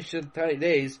ancient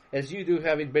days as you do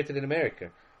have in Britain and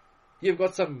America. You've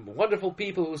got some wonderful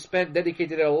people who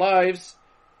dedicated their lives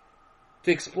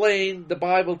to explain the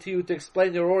Bible to you, to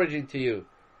explain your origin to you.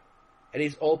 And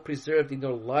it's all preserved in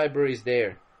your libraries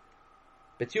there.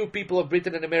 But you people of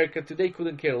Britain and America today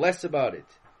couldn't care less about it.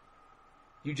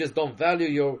 You just don't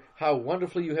value how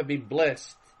wonderfully you have been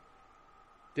blessed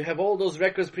to have all those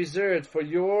records preserved for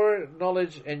your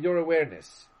knowledge and your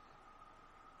awareness.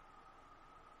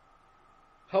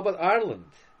 How about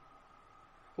Ireland?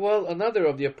 Well, another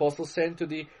of the apostles sent to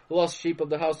the lost sheep of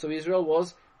the house of Israel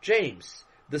was James,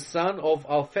 the son of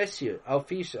Alphaeus,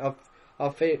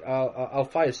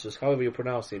 however you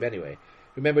pronounce him anyway.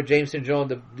 Remember James and John,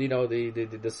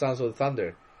 the sons of the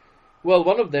thunder. Well,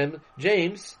 one of them,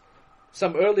 James,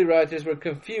 some early writers were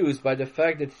confused by the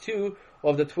fact that 2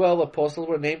 of the 12 apostles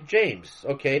were named James.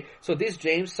 Okay, so this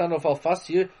James, son of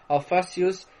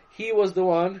Alphaeus, he was the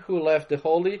one who left the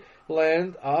Holy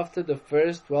Land after the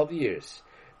first 12 years.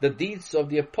 The deeds of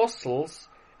the apostles,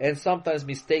 and sometimes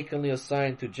mistakenly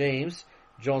assigned to James,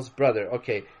 John's brother.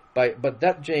 Okay, but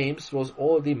that James was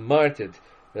already martyred.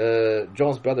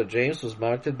 John's brother James was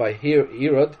martyred by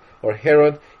Herod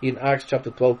in Acts chapter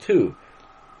 12 too.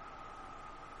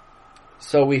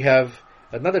 So we have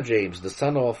another James, the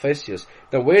son of Alphaeus.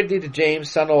 Now where did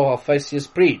James, son of Alphaeus,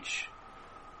 preach?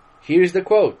 Here is the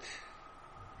quote.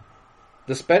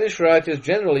 The Spanish writers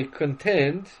generally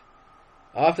contend,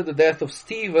 after the death of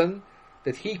Stephen,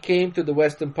 that he came to the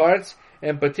western parts,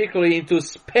 and particularly into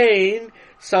Spain,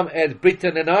 some add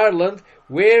Britain and Ireland,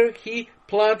 where he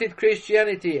planted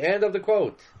Christianity. End of the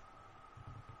quote.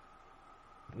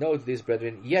 Note this,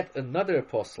 brethren, yet another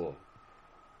apostle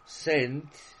sent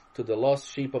to the lost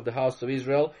sheep of the house of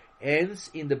Israel ends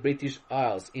in the British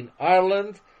Isles, in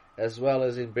Ireland as well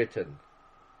as in Britain.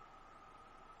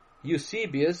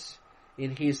 Eusebius,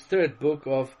 in his 3rd book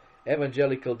of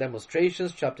Evangelical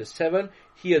Demonstrations, chapter 7,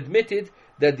 he admitted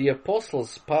that the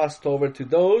apostles passed over to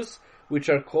those which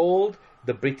are called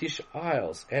the British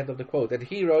Isles. End of the quote. And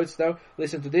he writes now,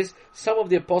 listen to this, some of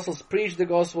the apostles preached the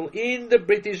gospel in the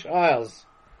British Isles.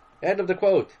 End of the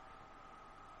quote.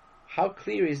 How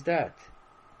clear is that?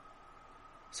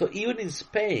 So even in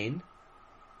Spain,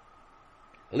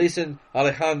 listen,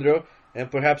 Alejandro, and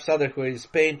perhaps others who are in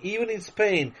Spain, even in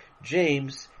Spain,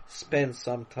 James spent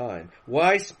some time.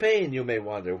 Why Spain, you may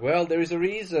wonder? Well, there is a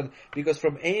reason, because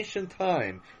from ancient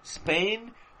time,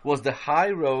 Spain was the high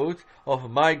road of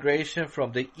migration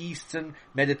from the eastern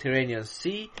Mediterranean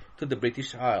Sea to the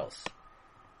British Isles.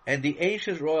 And the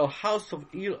ancient royal house of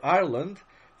Ireland,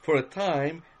 for a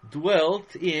time,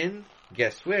 dwelt in,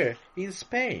 guess where? In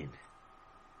Spain.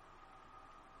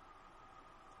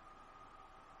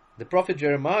 The prophet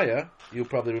Jeremiah, you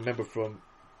probably remember from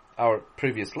our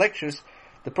previous lectures,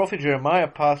 the prophet Jeremiah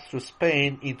passed through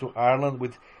Spain into Ireland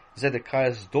with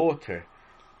Zedekiah's daughter,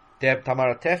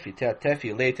 Tamara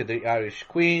Tefi, later the Irish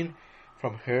queen,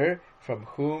 from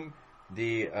whom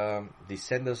the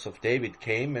descendants of David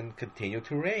came and continued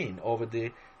to reign over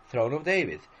the throne of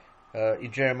David.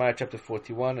 In Jeremiah chapter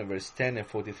 41 and verse 10 and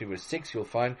 43 verse 6, you'll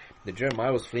find that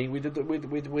Jeremiah was fleeing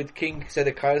with King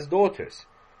Zedekiah's daughters.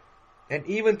 And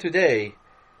even today,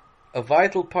 a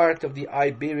vital part of the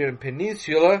Iberian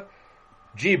Peninsula,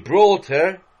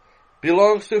 Gibraltar,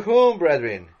 belongs to whom,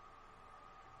 brethren?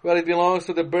 Well, it belongs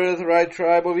to the birthright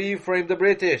tribe of Ephraim, the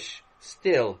British.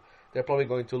 Still, they're probably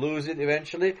going to lose it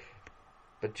eventually,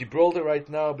 but Gibraltar right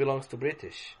now belongs to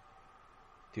British.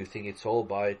 Do you think it's all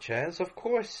by chance? Of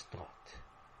course not.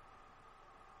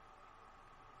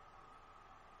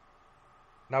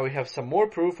 Now we have some more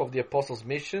proof of the apostles'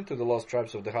 mission to the lost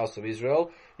tribes of the house of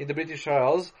Israel in the British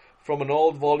Isles from an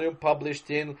old volume published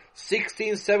in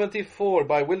 1674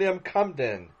 by William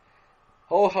Camden.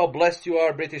 Oh, how blessed you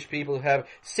are, British people, who have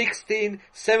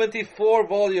 1674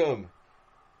 volume.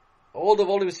 All the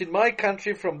volumes in my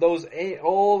country from those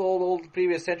all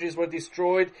previous centuries were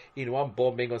destroyed in one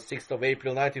bombing on 6th of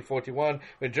April 1941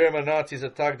 when German Nazis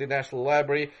attacked the National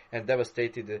Library and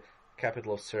devastated the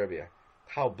capital of Serbia.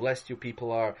 How blessed you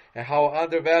people are, and how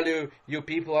you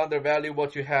people undervalue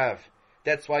what you have.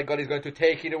 That's why God is going to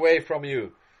take it away from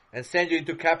you and send you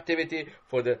into captivity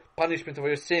for the punishment of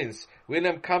your sins.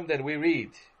 William Camden, we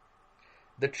read,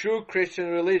 the true Christian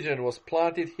religion was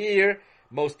planted here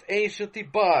most anciently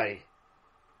by,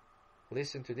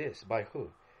 listen to this, by who?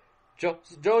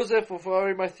 Joseph of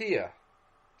Arimathea,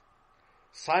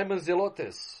 Simon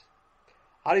Zelotes,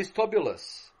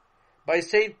 Aristobulus, by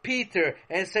Saint Peter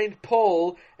and Saint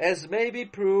Paul, as may be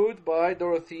proved by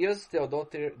Dorotheus,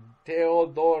 Theodoretus,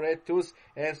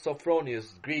 and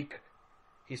Sophronius, Greek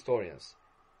historians.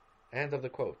 End of the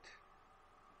quote.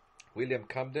 William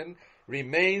Camden,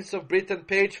 Remains of Britain,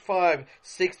 page 5,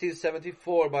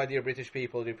 1674, my dear British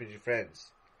people, dear British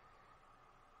friends.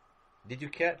 Did you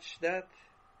catch that?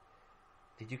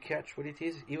 Did you catch what it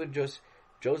is? Even just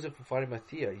Joseph of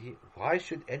Arimathea, why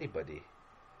should anybody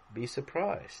be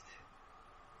surprised?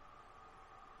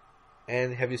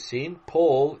 And have you seen?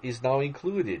 Paul is now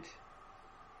included.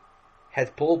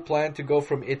 Had Paul planned to go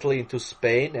from Italy into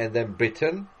Spain and then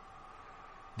Britain?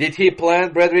 Did he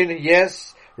plan, brethren?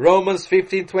 Yes. Romans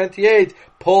 15:28.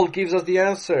 Paul gives us the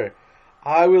answer.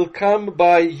 I will come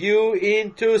by you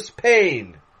into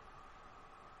Spain.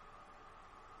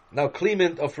 Now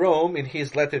Clement of Rome, in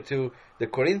his letter to the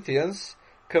Corinthians,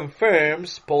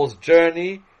 confirms Paul's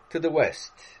journey to the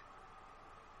west.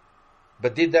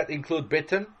 But did that include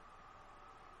Britain?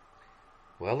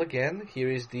 Well, again, here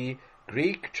is the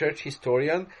Greek church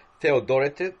historian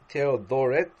Theodoret.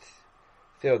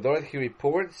 He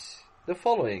reports the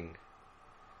following: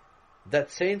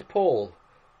 that Saint Paul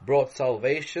brought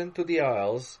salvation to the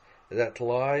isles that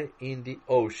lie in the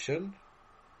ocean.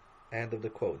 End of the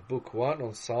quote. Book 1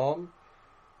 on Psalm,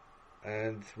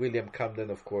 and William Camden,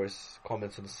 of course,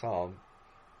 comments on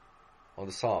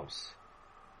the Psalms.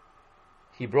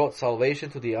 He brought salvation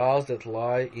to the isles that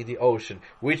lie in the ocean.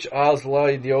 Which isles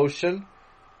lie in the ocean?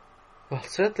 Well,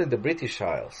 certainly the British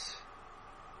Isles.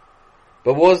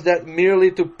 But was that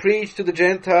merely to preach to the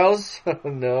Gentiles?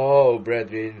 No,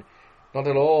 brethren, not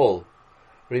at all.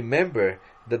 Remember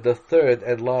that the third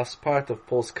and last part of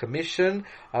Paul's commission,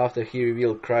 after he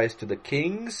revealed Christ to the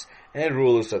kings and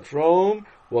rulers at Rome,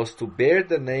 was to bear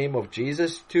the name of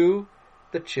Jesus to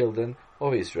the children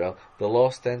of Israel, the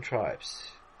lost 10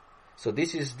 tribes. So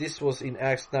this was in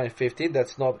Acts 9:15.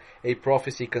 That's not a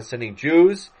prophecy concerning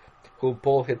Jews, whom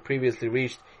Paul had previously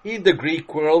reached in the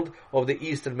Greek world of the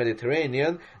Eastern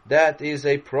Mediterranean. That is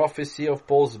a prophecy of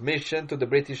Paul's mission to the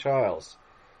British Isles.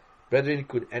 Brethren,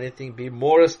 could anything be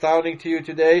more astounding to you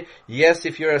today? Yes,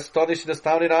 if you're astonished and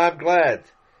astounded, I'm glad.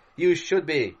 You should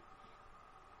be.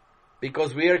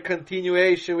 Because we are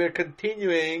continuing,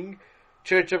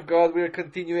 Church of God, we are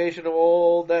continuation of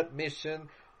all that mission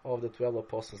of the 12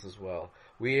 apostles as well.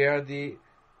 We are the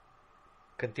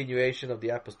continuation of the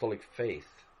apostolic faith.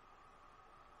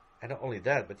 And not only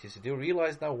that, but you see, do you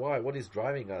realize now why? What is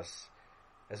driving us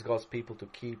as God's people to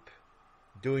keep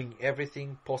doing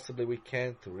everything possibly we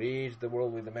can to reach the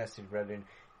world with the message, brethren?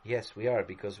 Yes, we are,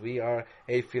 because we are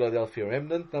a Philadelphia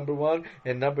remnant, number one,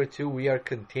 and number two, we are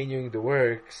continuing the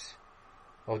works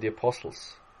of the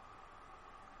apostles.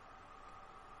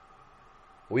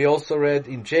 We also read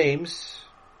in James,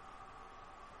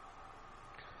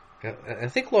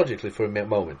 and think logically for a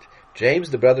moment, James,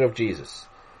 the brother of Jesus,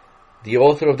 the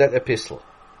author of that epistle.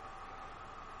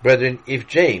 Brethren, if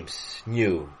James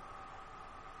knew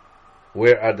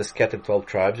where are the scattered 12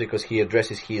 tribes, because he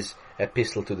addresses his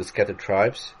epistle to the scattered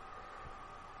tribes,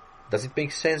 does it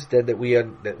make sense then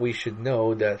that we should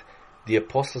know that the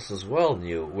apostles as well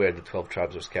knew where the 12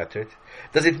 tribes were scattered?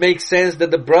 Does it make sense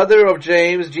that the brother of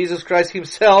James, Jesus Christ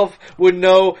himself, would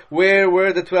know where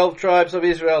were the 12 tribes of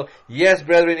Israel? Yes,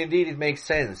 brethren, indeed it makes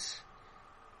sense.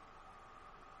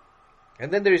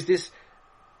 And then there is this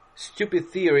stupid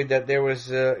theory that there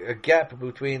was a gap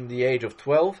between the age of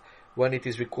 12, when it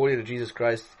is recorded that Jesus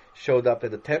Christ showed up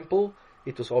at the temple.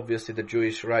 It was obviously the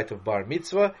Jewish rite of bar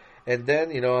mitzvah, and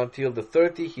then, until the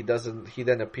 30, he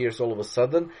then appears all of a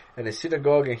sudden in a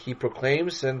synagogue, and he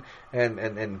proclaims and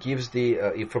gives the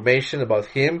information about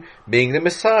him being the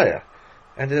Messiah.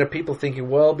 And there are people thinking,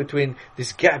 well, between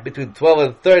this gap between 12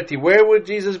 and 30, where would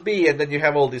Jesus be? And then you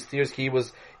have all these theories. He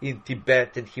was in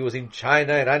Tibet, and he was in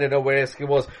China, and I don't know where else he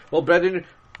was. Well, brethren,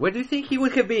 where do you think he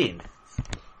would have been?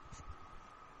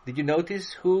 Did you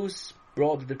notice who's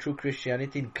brought the true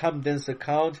Christianity in Camden's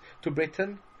account to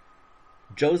Britain?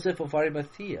 Joseph of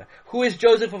Arimathea. Who is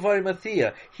Joseph of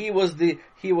Arimathea? He was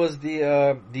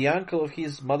the uncle of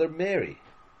his mother Mary,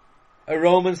 a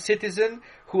Roman citizen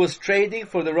who was trading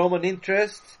for the Roman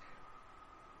interests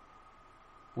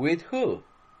with who?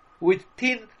 With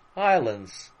 10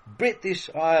 islands, British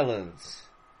islands.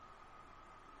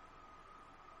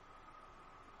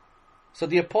 So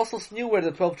the apostles knew where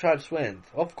the 12 tribes went.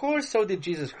 Of course, so did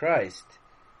Jesus Christ.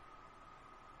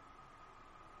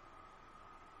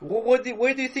 Where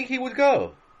do you think he would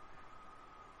go?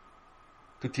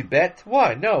 To Tibet?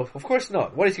 Why? No, of course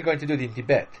not. What is he going to do in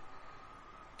Tibet?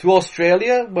 To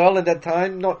Australia? Well, at that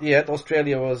time, not yet.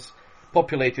 Australia was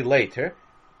populated later.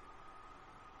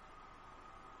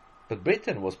 But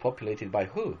Britain was populated by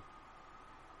who?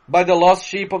 By the lost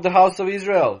sheep of the house of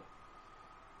Israel.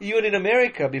 Even in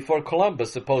America, before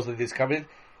Columbus supposedly discovered it,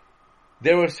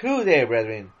 there was who there,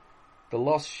 brethren? The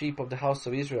lost sheep of the house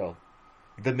of Israel.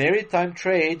 The maritime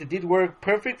trade did work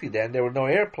perfectly then. There were no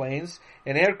airplanes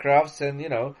and aircrafts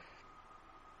and,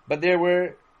 but there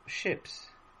were ships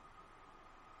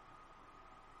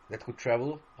that could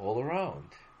travel all around.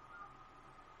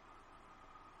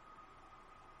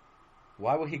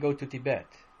 Why would he go to Tibet?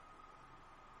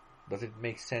 Does it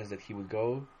make sense that he would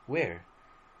go where?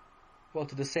 Well,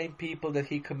 to the same people that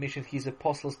he commissioned his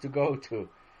apostles to go to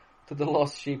the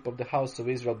lost sheep of the house of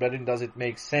Israel. Brethren, does it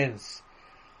make sense?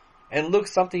 And look,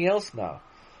 something else now.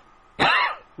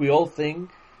 We all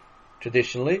think,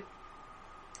 traditionally,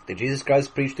 that Jesus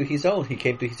Christ preached to his own. He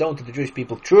came to his own, to the Jewish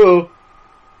people. True.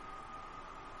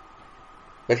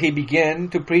 But he began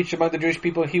to preach among the Jewish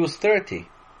people when he was 30.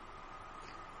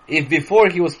 If before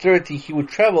he was 30 he would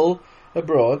travel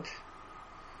abroad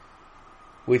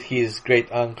with his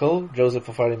great uncle, Joseph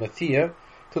of Arimathea,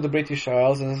 to the British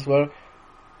Isles and as well,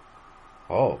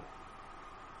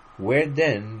 where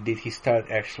then did he start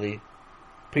actually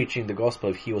preaching the gospel,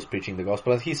 if he was preaching the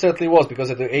gospel? And he certainly was, because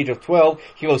at the age of 12,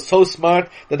 he was so smart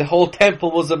that the whole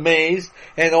temple was amazed,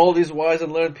 and all these wise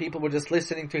and learned people were just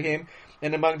listening to him.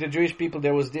 And among the Jewish people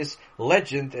there was this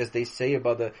legend, as they say,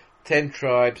 about the 10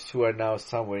 tribes who are now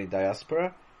somewhere in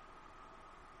diaspora.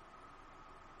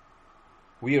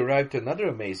 We arrived to another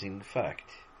amazing fact.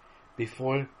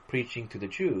 Before preaching to the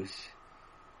Jews,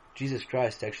 Jesus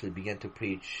Christ actually began to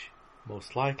preach,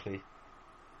 most likely,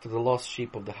 to the lost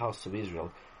sheep of the house of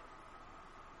Israel.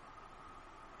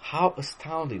 How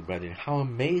astounding, brethren, how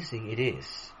amazing it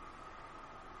is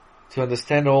to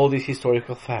understand all these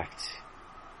historical facts.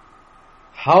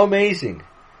 How amazing!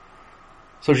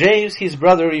 So James, his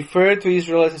brother, referred to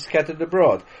Israel as scattered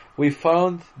abroad. We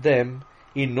found them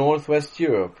in northwest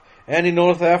Europe and in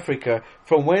North Africa,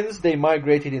 from whence they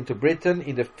migrated into Britain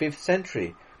in the 5th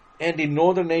century, and in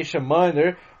northern Asia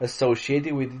Minor,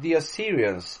 associated with the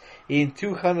Assyrians. In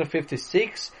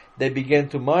 256, they began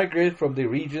to migrate from the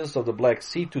regions of the Black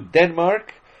Sea to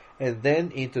Denmark, and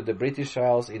then into the British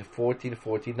Isles in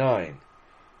 1449.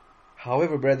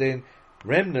 However, brethren,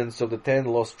 remnants of the 10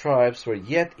 lost tribes were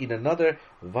yet in another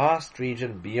vast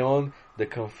region beyond the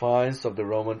confines of the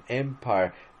Roman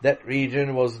Empire. That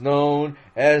region was known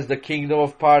as the Kingdom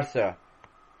of Parthia.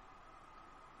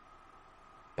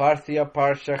 Parthia,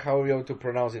 Parsha, however you want to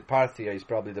pronounce it. Parthia is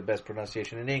probably the best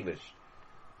pronunciation in English.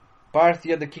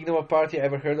 Parthia, the Kingdom of Parthia.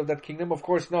 Ever heard of that kingdom? Of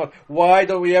course not. Why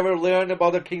don't we ever learn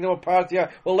about the Kingdom of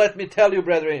Parthia? Well, let me tell you,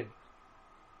 brethren.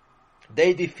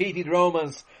 They defeated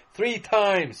Romans 3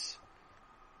 times.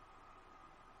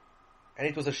 And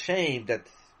it was a shame that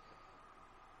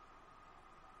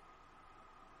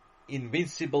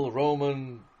invincible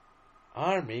Roman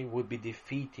army would be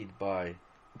defeated by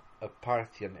a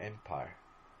Parthian empire.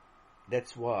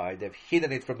 That's why they've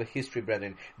hidden it from the history,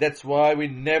 brethren. That's why we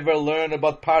never learn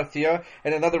about Parthia.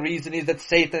 And another reason is that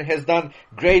Satan has done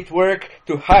great work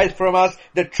to hide from us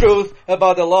the truth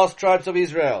about the lost tribes of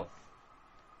Israel.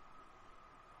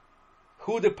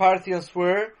 Who the Parthians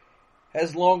were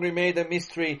has long remained a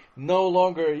mystery. No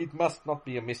longer, it must not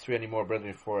be a mystery anymore,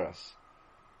 brethren, for us.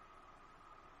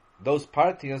 Those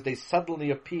Parthians, they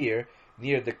suddenly appear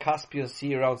near the Caspian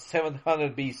Sea around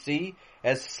 700 BC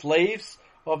as slaves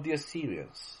of the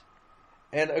Assyrians.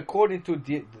 And according to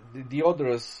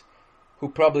Diodorus, who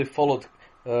probably followed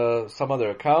some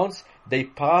other accounts, they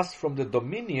passed from the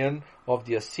dominion of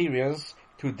the Assyrians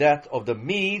to that of the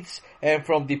Medes, and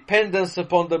from dependence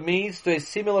upon the Medes to a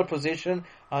similar position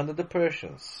under the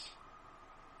Persians.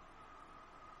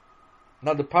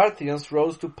 Now the Parthians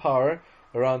rose to power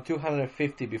around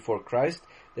 250 before Christ.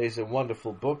 There is a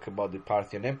wonderful book about the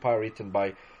Parthian Empire written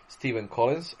by Stephen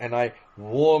Collins, and I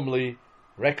warmly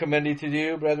recommend it to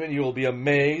you, brethren. You will be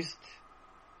amazed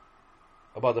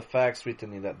about the facts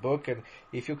written in that book. And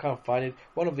if you can't find it,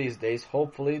 one of these days,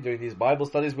 hopefully during these Bible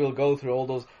studies, we'll go through all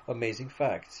those amazing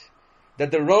facts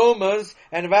that the Romans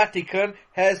and Vatican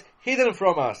has hidden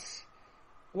from us.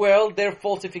 Well, their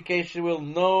falsification will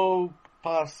no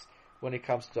pass when it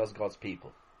comes to us, God's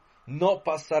people. No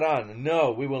pasarán.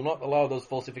 No, we will not allow those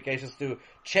falsifications to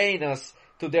chain us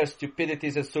to their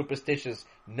stupidities and superstitions.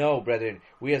 No, brethren,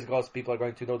 we as God's people are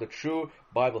going to know the true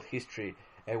Bible history,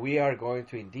 and we are going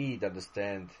to indeed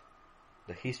understand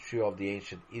the history of the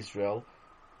ancient Israel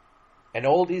and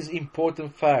all these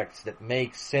important facts that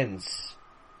make sense.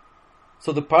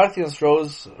 So the Parthians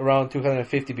rose around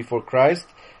 250 before Christ.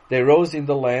 They rose in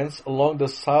the lands along the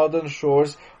southern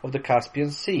shores of the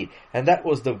Caspian Sea, and that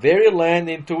was the very land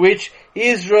into which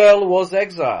Israel was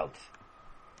exiled.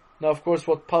 Now, of course,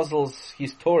 what puzzles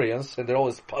historians, and they're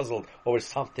always puzzled over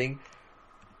something,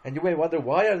 and you may wonder,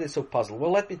 why are they so puzzled?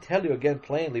 Well, let me tell you again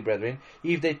plainly, brethren,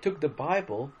 if they took the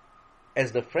Bible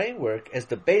as the framework, as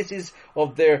the basis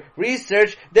of their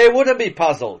research, they wouldn't be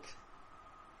puzzled.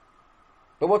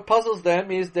 But what puzzles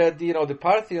them is that, the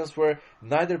Parthians were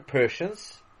neither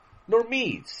Persians, nor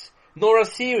Medes, nor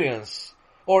Assyrians,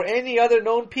 or any other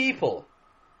known people.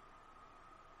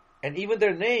 And even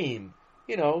their name,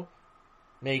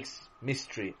 makes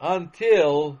mystery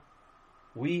until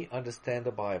we understand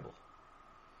the Bible.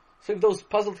 So if those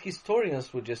puzzled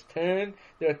historians would just turn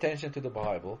their attention to the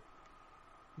Bible,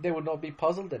 they would not be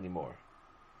puzzled anymore.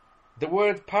 The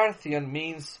word Parthian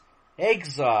means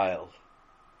exile.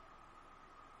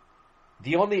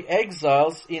 The only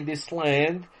exiles in this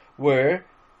land were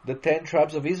the 10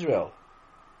 tribes of Israel.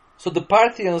 So the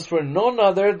Parthians were none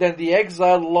other than the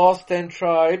exiled lost 10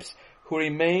 tribes who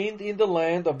remained in the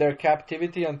land of their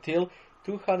captivity until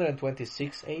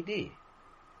 226 AD.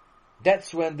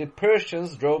 That's when the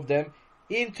Persians drove them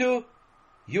into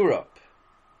Europe.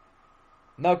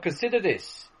 Now consider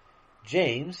this.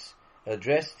 James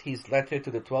addressed his letter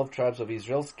to the 12 tribes of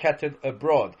Israel scattered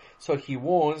abroad. So he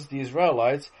warns the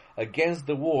Israelites against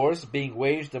the wars being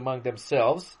waged among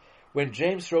themselves. When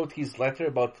James wrote his letter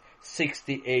about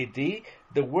 60 AD,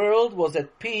 the world was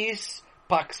at peace.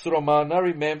 Pax Romana,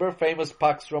 remember, famous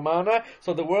Pax Romana.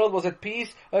 So the world was at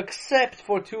peace except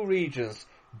for 2 regions,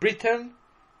 Britain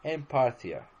and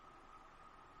Parthia.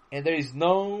 And there is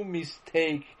no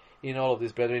mistake in all of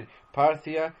this, brethren.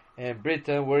 Parthia and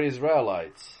Britain were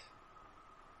Israelites.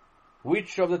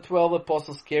 Which of the 12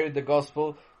 apostles carried the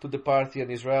gospel to the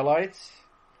Parthian Israelites?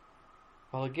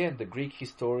 Well, again, the Greek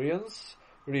historians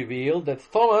revealed that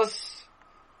Thomas,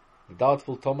 the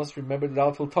doubtful Thomas, remember the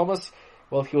doubtful Thomas?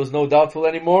 Well, he was no doubtful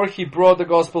anymore. He brought the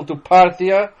gospel to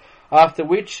Parthia, after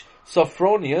which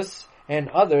Sophronius and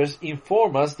others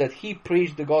inform us that he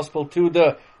preached the gospel to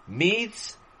the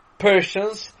Medes,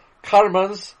 Persians,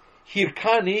 Carmans,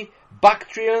 Hyrcani,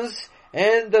 Bactrians,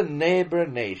 and the neighbor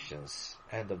nations.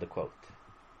 End of the quote.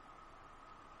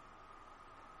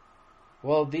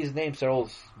 Well, these names are all,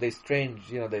 they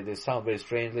sound very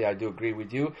strangely, I do agree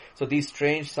with you. So these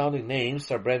strange sounding names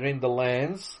are, brethren, the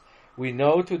lands we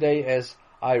know today as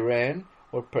Iran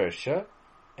or Persia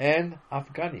and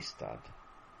Afghanistan.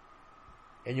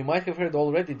 And you might have heard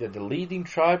already that the leading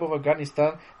tribe of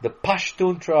Afghanistan, the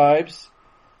Pashtun tribes,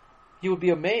 you will be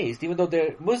amazed, even though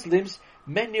they're Muslims,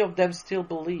 many of them still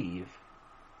believe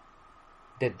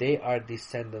that they are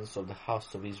descendants of the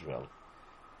house of Israel.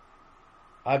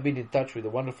 I've been in touch with a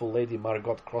wonderful lady,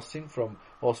 Margot Crossing from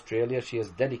Australia. She has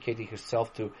dedicated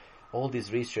herself to all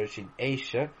this research in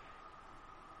Asia.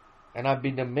 And I've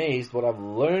been amazed what I've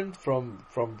learned from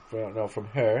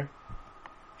her.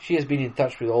 She has been in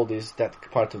touch with all that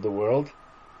part of the world.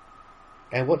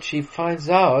 And what she finds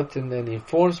out and then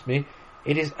informs me,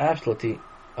 it is absolutely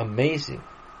amazing.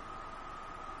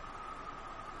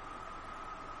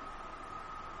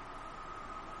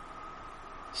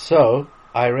 So,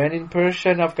 Iran in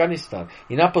Persia and Afghanistan.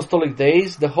 In apostolic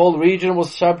days, the whole region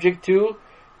was subject to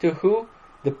who?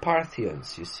 The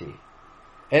Parthians, you see.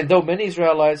 And though many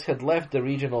Israelites had left the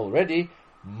region already,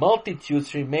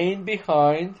 multitudes remained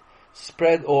behind,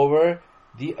 spread over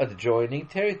the adjoining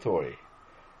territory.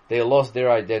 They lost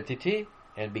their identity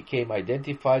and became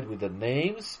identified with the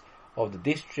names of the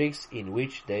districts in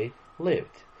which they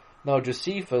lived. Now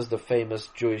Josephus, the famous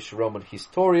Jewish Roman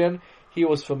historian, he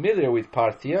was familiar with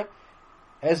Parthia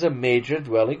as a major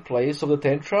dwelling place of the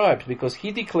 10 tribes, because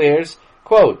he declares,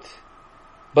 quote,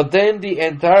 "But then the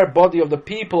entire body of the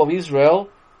people of Israel,"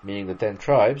 meaning the 10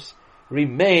 tribes,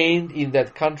 "remained in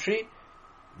that country."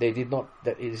 They did not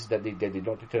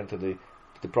return to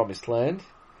the promised land.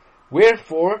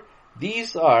 "Wherefore,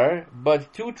 these are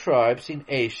but 2 tribes in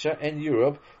Asia and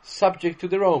Europe subject to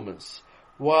the Romans,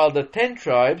 while the 10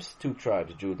 tribes, 2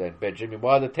 tribes, Judah and Benjamin,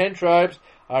 while the 10 tribes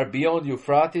are beyond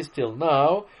Euphrates till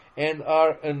now, and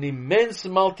are an immense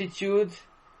multitude,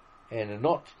 and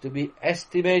not to be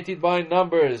estimated by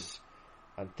numbers."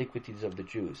 Antiquities of the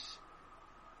Jews.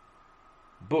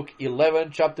 Book 11,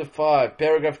 chapter 5,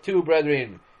 paragraph 2,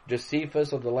 brethren.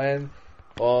 Josephus on the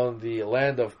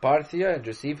land of Parthia, and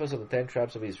Josephus of the 10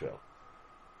 tribes of Israel.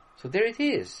 So there it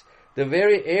is. The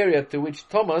very area to which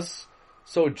Thomas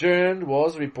sojourned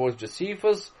was, reports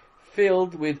Josephus,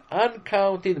 filled with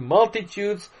uncounted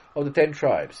multitudes of the 10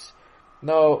 tribes.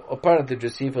 Now, apparently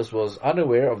Josephus was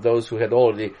unaware of those who had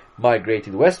already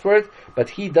migrated westward, but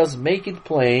he does make it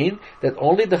plain that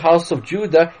only the house of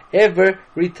Judah ever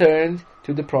returned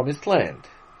to the promised land.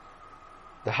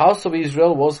 The house of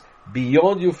Israel was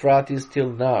beyond Euphrates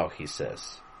till now, he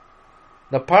says.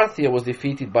 Now Parthia was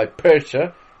defeated by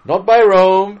Persia, not by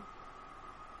Rome,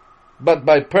 but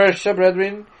by Persia,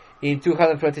 brethren, in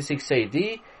 226 AD,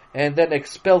 and then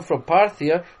expelled from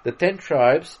Parthia, the 10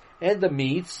 tribes and the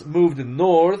Medes moved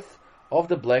north of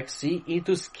the Black Sea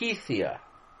into Scythia.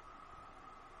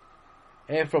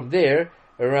 And from there,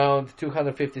 around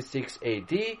 256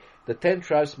 AD, the 10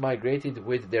 tribes migrated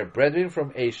with their brethren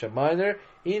from Asia Minor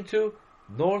into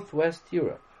northwest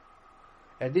Europe.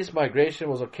 And this migration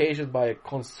was occasioned by a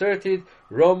concerted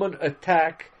Roman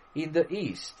attack in the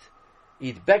east.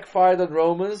 It backfired on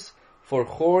Romans, for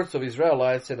hordes of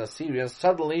Israelites and Assyrians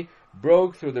suddenly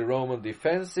broke through the Roman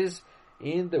defenses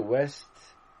in the west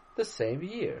the same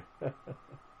year.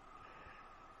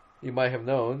 You might have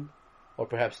known, or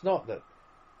perhaps not, that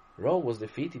Rome was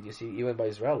defeated, you see, even by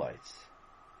Israelites.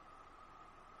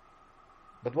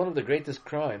 But one of the greatest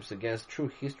crimes against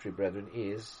true history, brethren,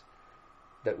 is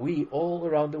that we all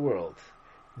around the world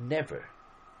never,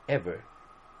 ever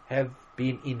have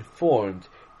been informed,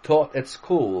 taught at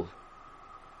school,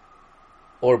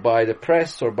 or by the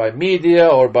press, or by media,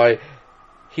 or by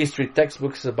history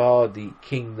textbooks about the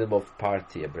kingdom of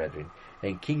Parthia, brethren.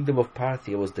 And kingdom of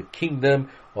Parthia was the kingdom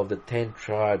of the 10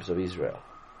 tribes of Israel.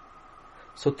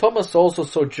 So Thomas also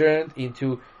sojourned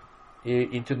into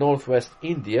northwest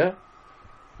India,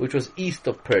 which was east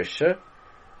of Persia,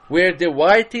 where the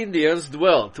white Indians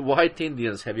dwelt. White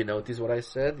Indians, have you noticed what I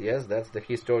said? Yes, that's the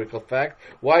historical fact.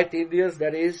 White Indians,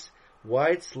 that is,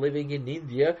 whites living in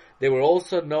India. They were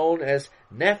also known as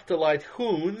Naphthalite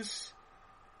Huns,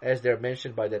 as they're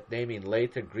mentioned by that name in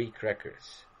later Greek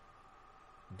records.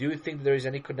 Do you think there is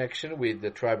any connection with the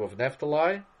tribe of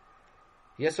Naphtali?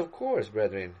 Yes, of course,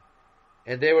 brethren.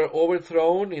 And they were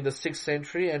overthrown in the 6th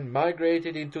century and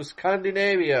migrated into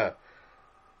Scandinavia.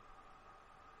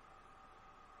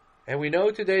 And we know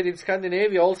today that in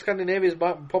Scandinavia, all Scandinavia is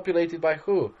populated by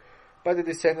who? By the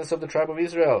descendants of the tribe of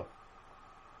Israel.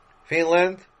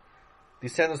 Finland,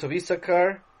 descendants of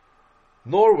Issachar.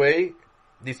 Norway,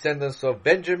 descendants of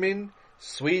Benjamin.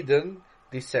 Sweden,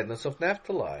 descendants of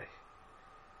Naphtali.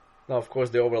 Now, of course,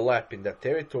 they overlap in that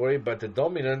territory, but the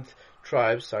dominant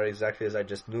tribes are exactly as I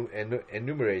just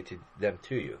enumerated them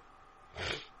to you.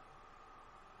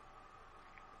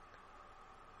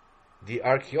 The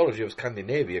archaeology of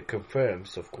Scandinavia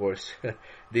confirms, of course,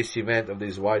 this event of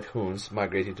these white Huns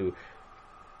migrating to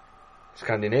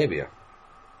Scandinavia.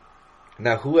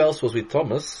 Now, who else was with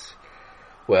Thomas?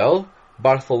 Well,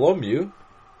 Bartholomew,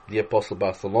 the Apostle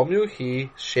Bartholomew, he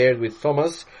shared with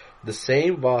Thomas the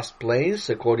same vast plains,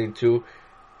 according to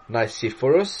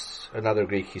Nicephorus, another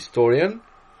Greek historian.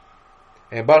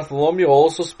 And Bartholomew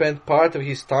also spent part of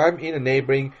his time in a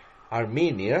neighboring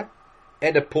Armenia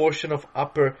and a portion of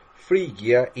Upper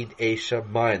Phrygia in Asia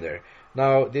Minor.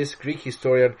 Now, this Greek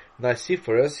historian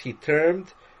Nicephorus, he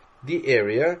termed the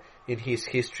area in his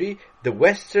history the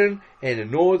western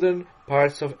and northern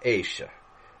parts of Asia.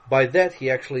 By that he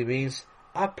actually means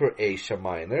Upper Asia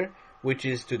Minor, which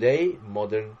is today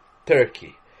modern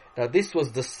Turkey. Now, this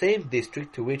was the same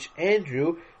district to which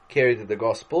Andrew carried the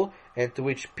gospel and to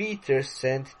which Peter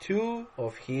sent 2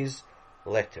 of his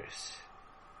letters.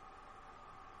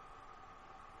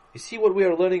 You see what we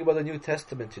are learning about the New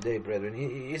Testament today, brethren?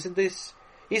 Isn't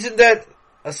that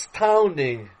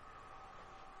astounding?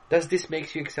 Does this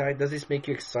make you excited? Does this make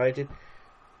you excited?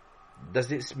 Does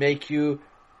this make you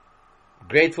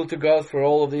grateful to God for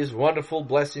all of these wonderful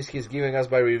blessings He's giving us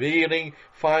by revealing,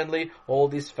 finally, all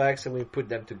these facts, and we put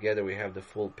them together, we have the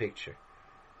full picture.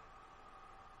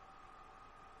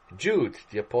 Jude,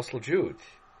 the Apostle Jude.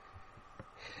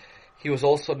 He was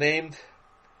also named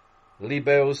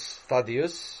Libeus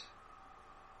Thaddeus.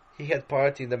 He had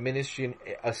part in the ministry in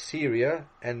Assyria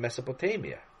and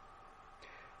Mesopotamia.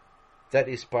 That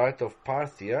is part of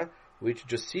Parthia, which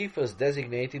Josephus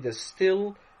designated as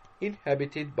still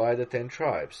inhabited by the 10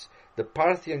 tribes. The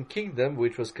Parthian kingdom,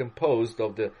 which was composed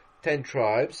of the 10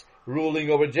 tribes ruling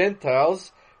over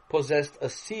Gentiles, possessed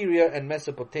Assyria and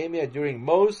Mesopotamia during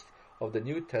most of the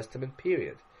New Testament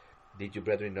period. Did you,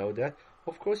 brethren, know that?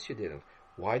 Of course you didn't.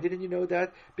 Why didn't you know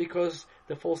that? Because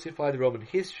the falsified Roman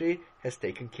history has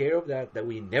taken care of that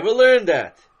we never learned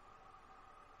that.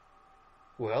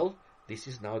 Well, this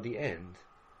is now the end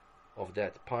of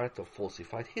that part of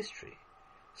falsified history.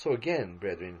 So again,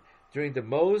 brethren, during the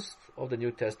most of the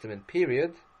New Testament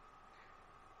period,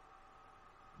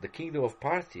 the kingdom of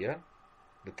Parthia,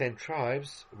 the 10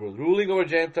 tribes, were ruling over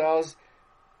Gentiles,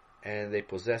 and they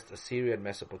possessed Assyria and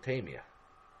Mesopotamia.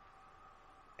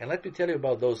 And let me tell you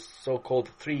about those so-called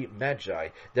 3 magi.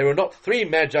 There were not 3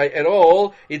 magi at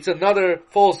all. It's another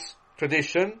false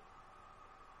tradition.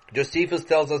 Josephus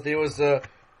tells us there was a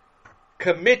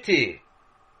committee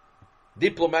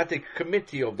diplomatic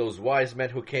committee of those wise men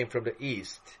who came from the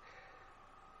east.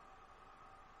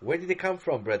 Where did they come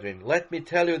from, brethren? Let me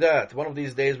tell you that. One of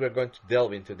these days we're going to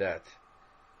delve into that.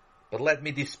 But let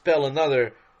me dispel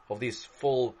another of these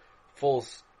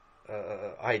false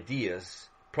ideas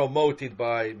promoted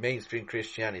by mainstream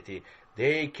Christianity.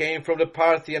 They came from the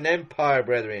Parthian Empire,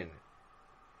 brethren.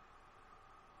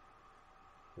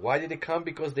 Why did they come?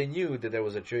 Because they knew that there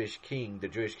was a Jewish king, the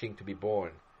Jewish king to be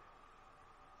born.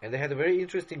 And they had a very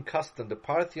interesting custom. The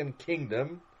Parthian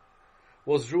kingdom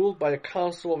was ruled by a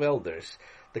council of elders.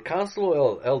 The council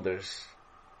of elders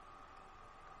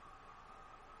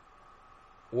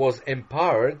was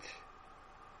empowered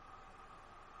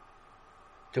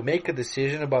to make a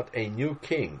decision about a new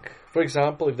king. For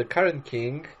example, if the current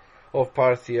king of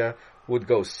Parthia would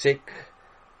go sick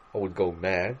or would go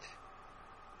mad,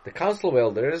 the council of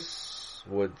elders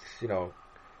would,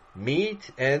 meet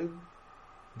and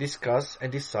discuss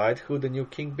and decide who the new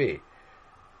king be.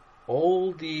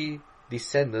 All the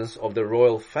descendants of the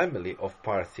royal family of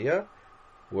Parthia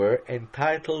were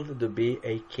entitled to be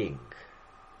a king.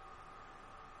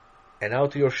 And now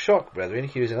to your shock, brethren,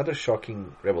 here is another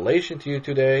shocking revelation to you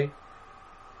today.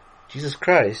 Jesus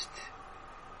Christ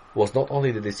was not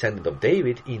only the descendant of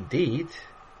David, indeed,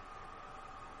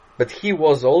 but he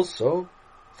was also,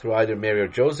 through either Mary or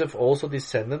Joseph, also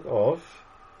descendant of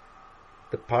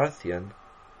the Parthian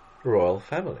royal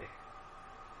family.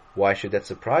 Why should that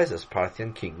surprise us?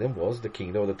 Parthian kingdom was the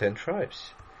kingdom of the 10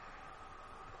 tribes.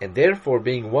 And therefore,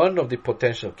 being one of the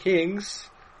potential kings,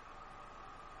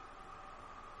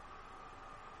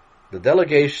 the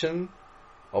delegation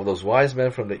of those wise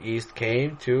men from the east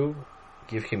came to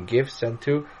give him gifts and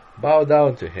to bow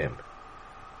down to him.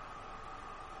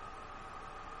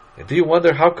 And do you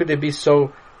wonder how could they be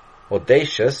so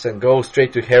audacious and go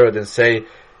straight to Herod and say,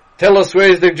 "Tell us, where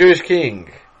is the Jewish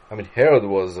king?" I mean, Herod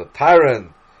was a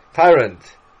tyrant,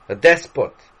 a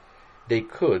despot. They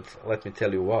could, let me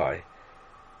tell you why.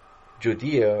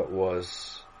 Judea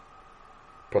was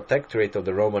protectorate of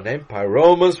the Roman Empire.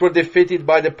 Romans were defeated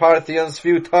by the Parthians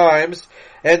few times,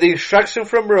 and the instruction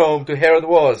from Rome to Herod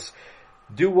was,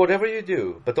 do whatever you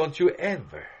do, but don't you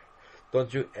ever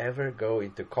go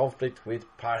into conflict with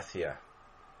Parthia.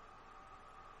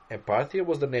 And Parthia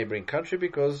was the neighboring country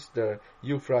because the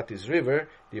Euphrates River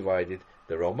divided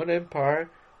the Roman Empire,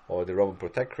 or the Roman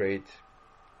protectorate,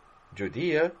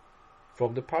 Judea,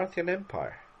 from the Parthian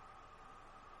Empire.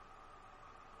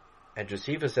 And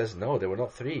Josephus says, no, there were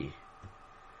not 3.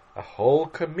 A whole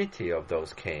committee of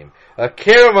those came. A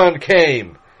caravan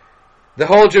came. The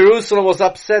whole Jerusalem was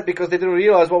upset because they didn't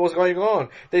realize what was going on.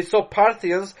 They saw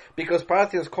Parthians, because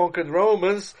Parthians conquered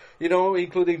Romans,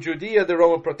 including Judea, the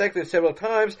Roman protectorate, several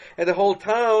times, and the whole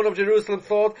town of Jerusalem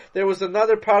thought there was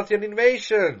another Parthian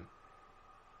invasion.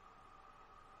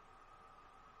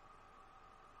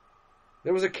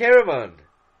 There was a caravan.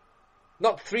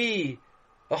 Not 3.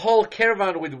 A whole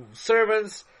caravan with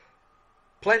servants,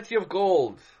 plenty of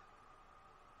gold.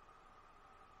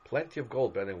 Plenty of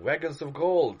gold, brethren, wagons of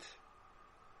gold.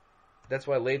 That's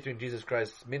why later in Jesus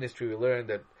Christ's ministry we learn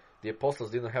that the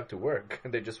apostles didn't have to work.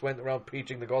 They just went around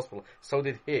preaching the gospel. So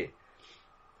did he.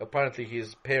 Apparently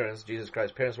his parents, Jesus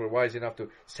Christ's parents, were wise enough to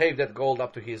save that gold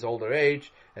up to his older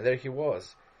age, and there he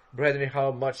was. Brethren,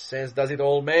 how much sense does it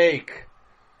all make?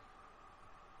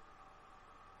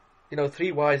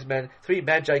 3 wise men, 3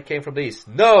 magi came from the east.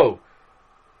 No!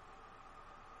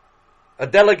 A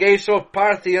delegation of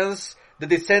Parthians, the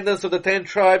descendants of the 10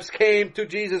 tribes, came to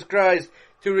Jesus Christ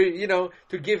to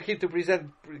give him, to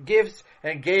present gifts,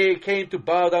 and came to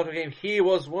bow down to him. He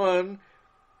was one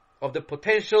of the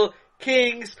potential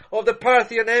kings of the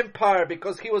Parthian Empire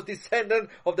because he was descendant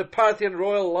of the Parthian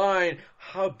royal line.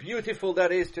 How beautiful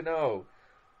that is to know.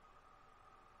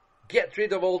 Get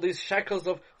rid of all these shackles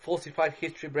of falsified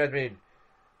history, brethren.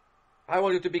 I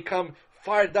want you to become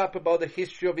fired up about the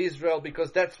history of Israel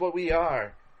because that's what we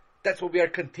are. That's what we are,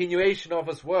 continuation of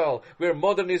as well. We're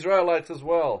modern Israelites as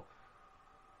well.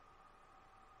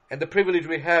 And the privilege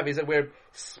we have is that we're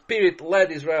spirit-led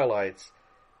Israelites.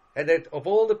 And that of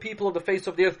all the people on the face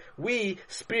of the earth, we,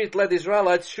 spirit-led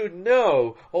Israelites, should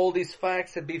know all these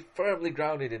facts and be firmly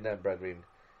grounded in them, brethren.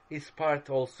 It's part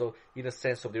also, in a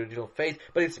sense, of the original faith,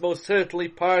 but it's most certainly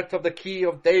part of the key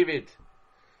of David.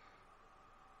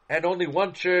 And only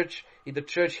one church in the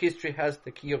church history has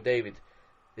the key of David.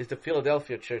 It's the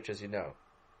Philadelphia church, as you know.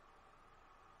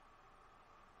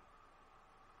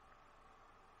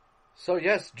 So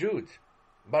yes, Jude,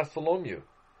 Bartholomew.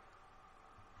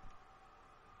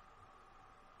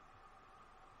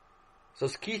 So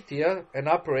Scythia and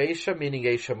Upper Asia, meaning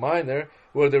Asia Minor,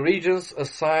 were the regions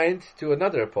assigned to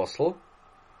another apostle.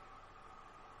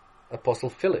 Apostle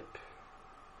Philip.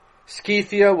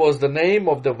 Scythia was the name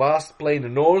of the vast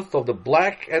plain north of the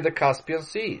Black and the Caspian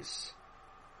Seas.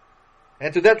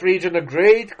 And to that region a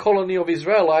great colony of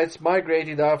Israelites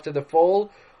migrated after the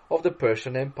fall of the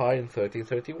Persian Empire in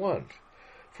 1331.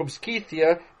 From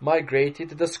Scythia migrated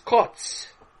the Scots.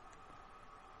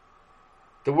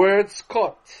 The word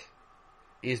Scot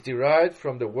is derived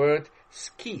from the word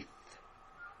Scyth.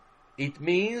 It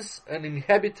means an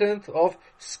inhabitant of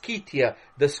Scythia.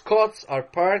 The Scots are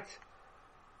part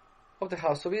of the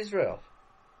house of Israel.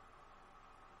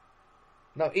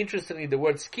 Now, interestingly, the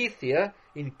word Scythia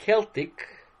in Celtic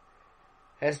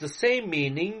has the same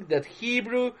meaning that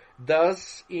Hebrew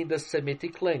does in the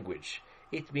Semitic language.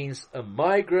 It means a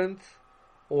migrant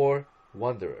or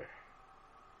wanderer.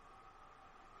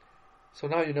 So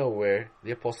now you know where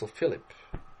the Apostle Philip,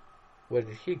 where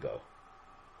did he go?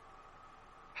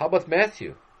 How about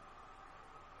Matthew?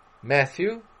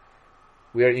 Matthew,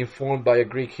 we are informed by a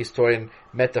Greek historian,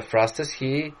 Metaphrastus.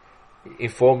 He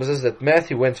informs us that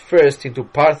Matthew went first into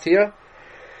Parthia,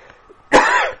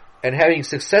 and having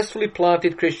successfully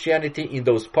planted Christianity in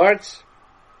those parts,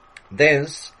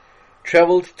 thence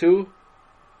traveled to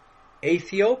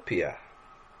Ethiopia.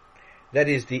 That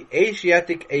is the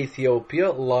Asiatic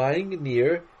Ethiopia lying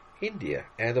near India.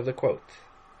 End of the quote.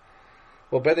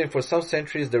 Well, brethren, for some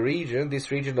centuries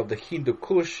this region of the Hindu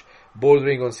Kush,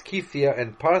 bordering on Scythia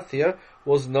and Parthia,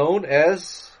 was known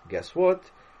as, guess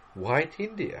what? White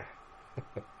India.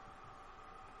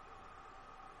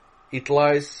 It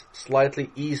lies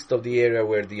slightly east of the area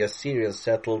where the Assyrians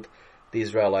settled the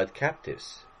Israelite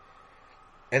captives.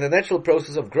 And the natural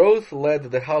process of growth led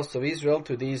the house of Israel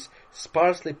to these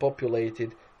sparsely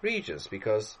populated regions,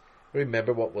 because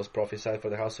remember what was prophesied for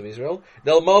the house of Israel?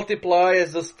 They'll multiply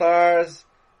as the stars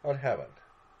on heaven.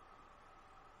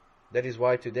 That is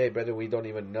why today, brother, we don't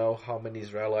even know how many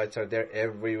Israelites are there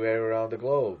everywhere around the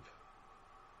globe.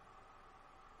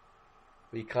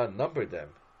 We can't number them.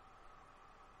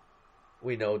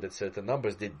 We know that certain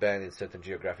numbers did ban in certain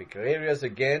geographical areas,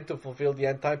 again, to fulfill the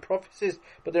end-time prophecies.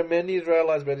 But there are many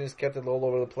Israelites, brethren, scattered all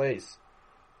over the place.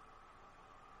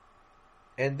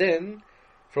 And then,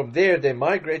 from there, they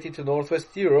migrated to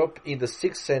northwest Europe in the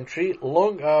 6th century,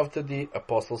 long after the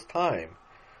Apostles' time.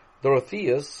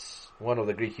 Dorotheus, one of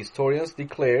the Greek historians,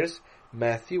 declares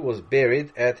Matthew was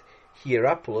buried at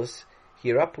Hierapolis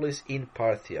in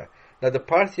Parthia. Now, the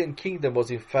Parthian kingdom was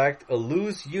in fact a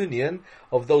loose union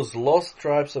of those lost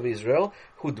tribes of Israel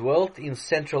who dwelt in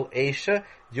Central Asia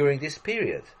during this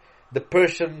period. The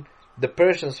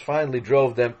Persians finally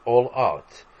drove them all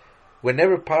out.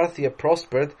 Whenever Parthia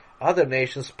prospered, other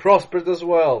nations prospered as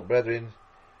well, brethren.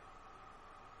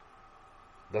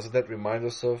 Doesn't that remind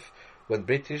us of when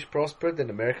British prospered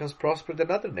and Americans prospered, and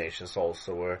other nations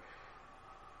also were,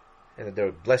 and there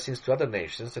were blessings to other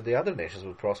nations, and the other nations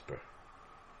would prosper.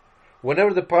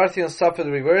 Whenever the Parthians suffered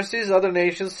reverses, other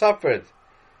nations suffered.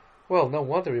 Well, no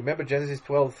wonder. Remember Genesis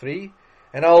 12:3?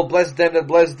 And I'll bless them that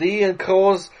bless thee, and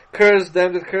curse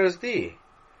them that curse thee.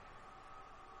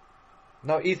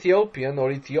 Now, Ethiopian, or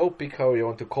Ethiopic, however you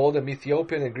want to call them,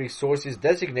 Ethiopian and Greek sources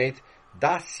designate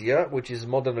Dacia, which is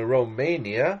modern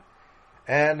Romania,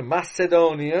 and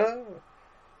Macedonia,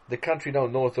 the country now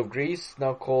north of Greece,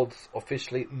 now called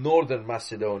officially Northern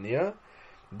Macedonia.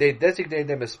 They designate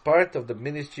them as part of the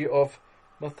ministry of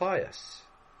Matthias.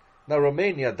 Now,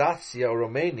 Romania, Dacia or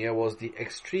Romania, was the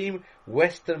extreme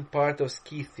western part of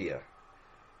Scythia.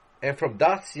 And from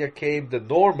Dacia came the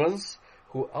Normans,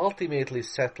 who ultimately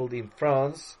settled in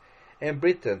France and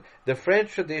Britain. The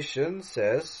French tradition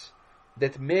says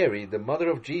that Mary, the mother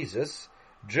of Jesus,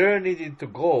 journeyed into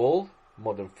Gaul,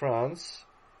 modern France.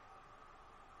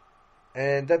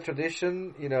 And that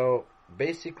tradition,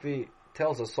 basically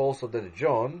tells us also that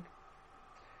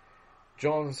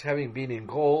John's having been in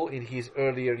Gaul in his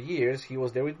earlier years, he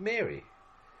was there with Mary.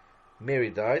 Mary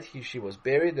died, she was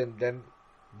buried, and then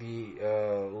the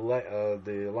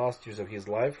last years of his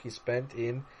life he spent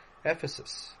in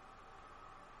Ephesus.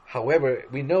 However,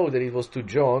 we know that it was to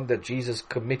John that Jesus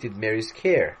committed Mary's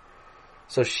care.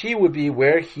 So she would be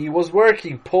where he was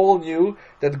working. Paul knew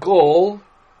that Gaul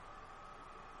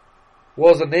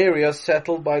was an area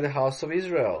settled by the house of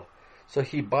Israel. So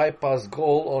he bypassed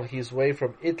Gaul on his way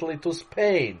from Italy to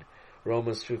Spain.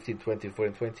 Romans 15:24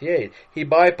 and 28. He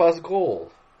bypassed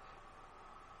Gaul.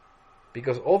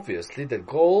 Because obviously that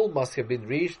Gaul must have been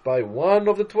reached by one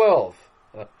of the 12.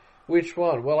 Which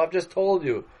one? Well, I've just told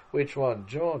you. Which one?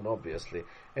 John, obviously.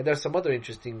 And there's some other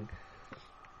interesting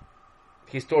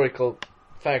historical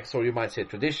facts, or you might say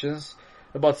traditions,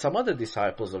 about some other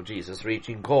disciples of Jesus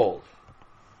reaching Gaul.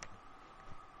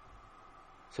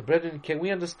 So, brethren, can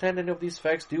we understand any of these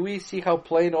facts? Do we see how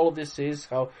plain all of this is,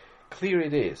 how clear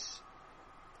it is?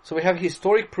 So we have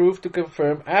historic proof to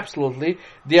confirm absolutely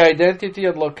the identity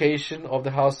and location of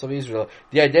the house of Israel.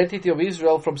 The identity of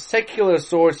Israel from secular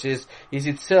sources is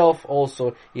itself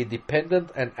also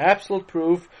independent and absolute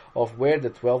proof of where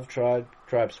the 12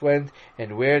 tribes went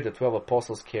and where the 12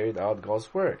 apostles carried out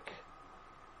God's work.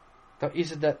 Now,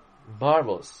 isn't that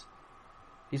marvelous?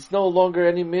 It's no longer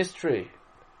any mystery.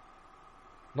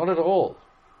 Not at all.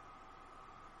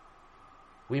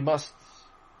 We must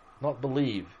not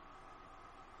believe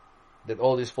that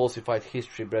all this falsified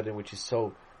history, brethren, which is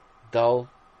so dull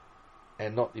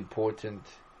and not important,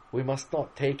 we must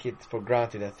not take it for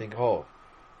granted and think, oh,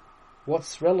 what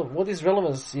is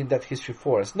relevance in that history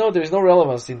for us? No, there is no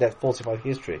relevance in that falsified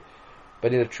history.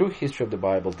 But in the true history of the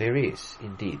Bible, there is,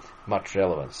 indeed, much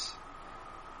relevance.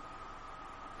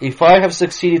 If I have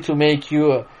succeeded to make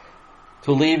you,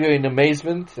 to leave you in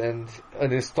amazement and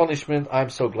in astonishment, I'm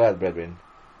so glad, brethren.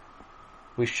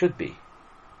 We should be.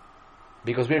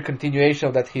 Because we're a continuation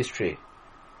of that history.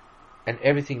 And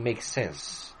everything makes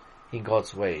sense in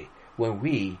God's way when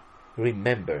we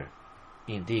remember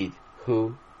indeed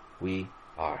who we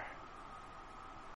are.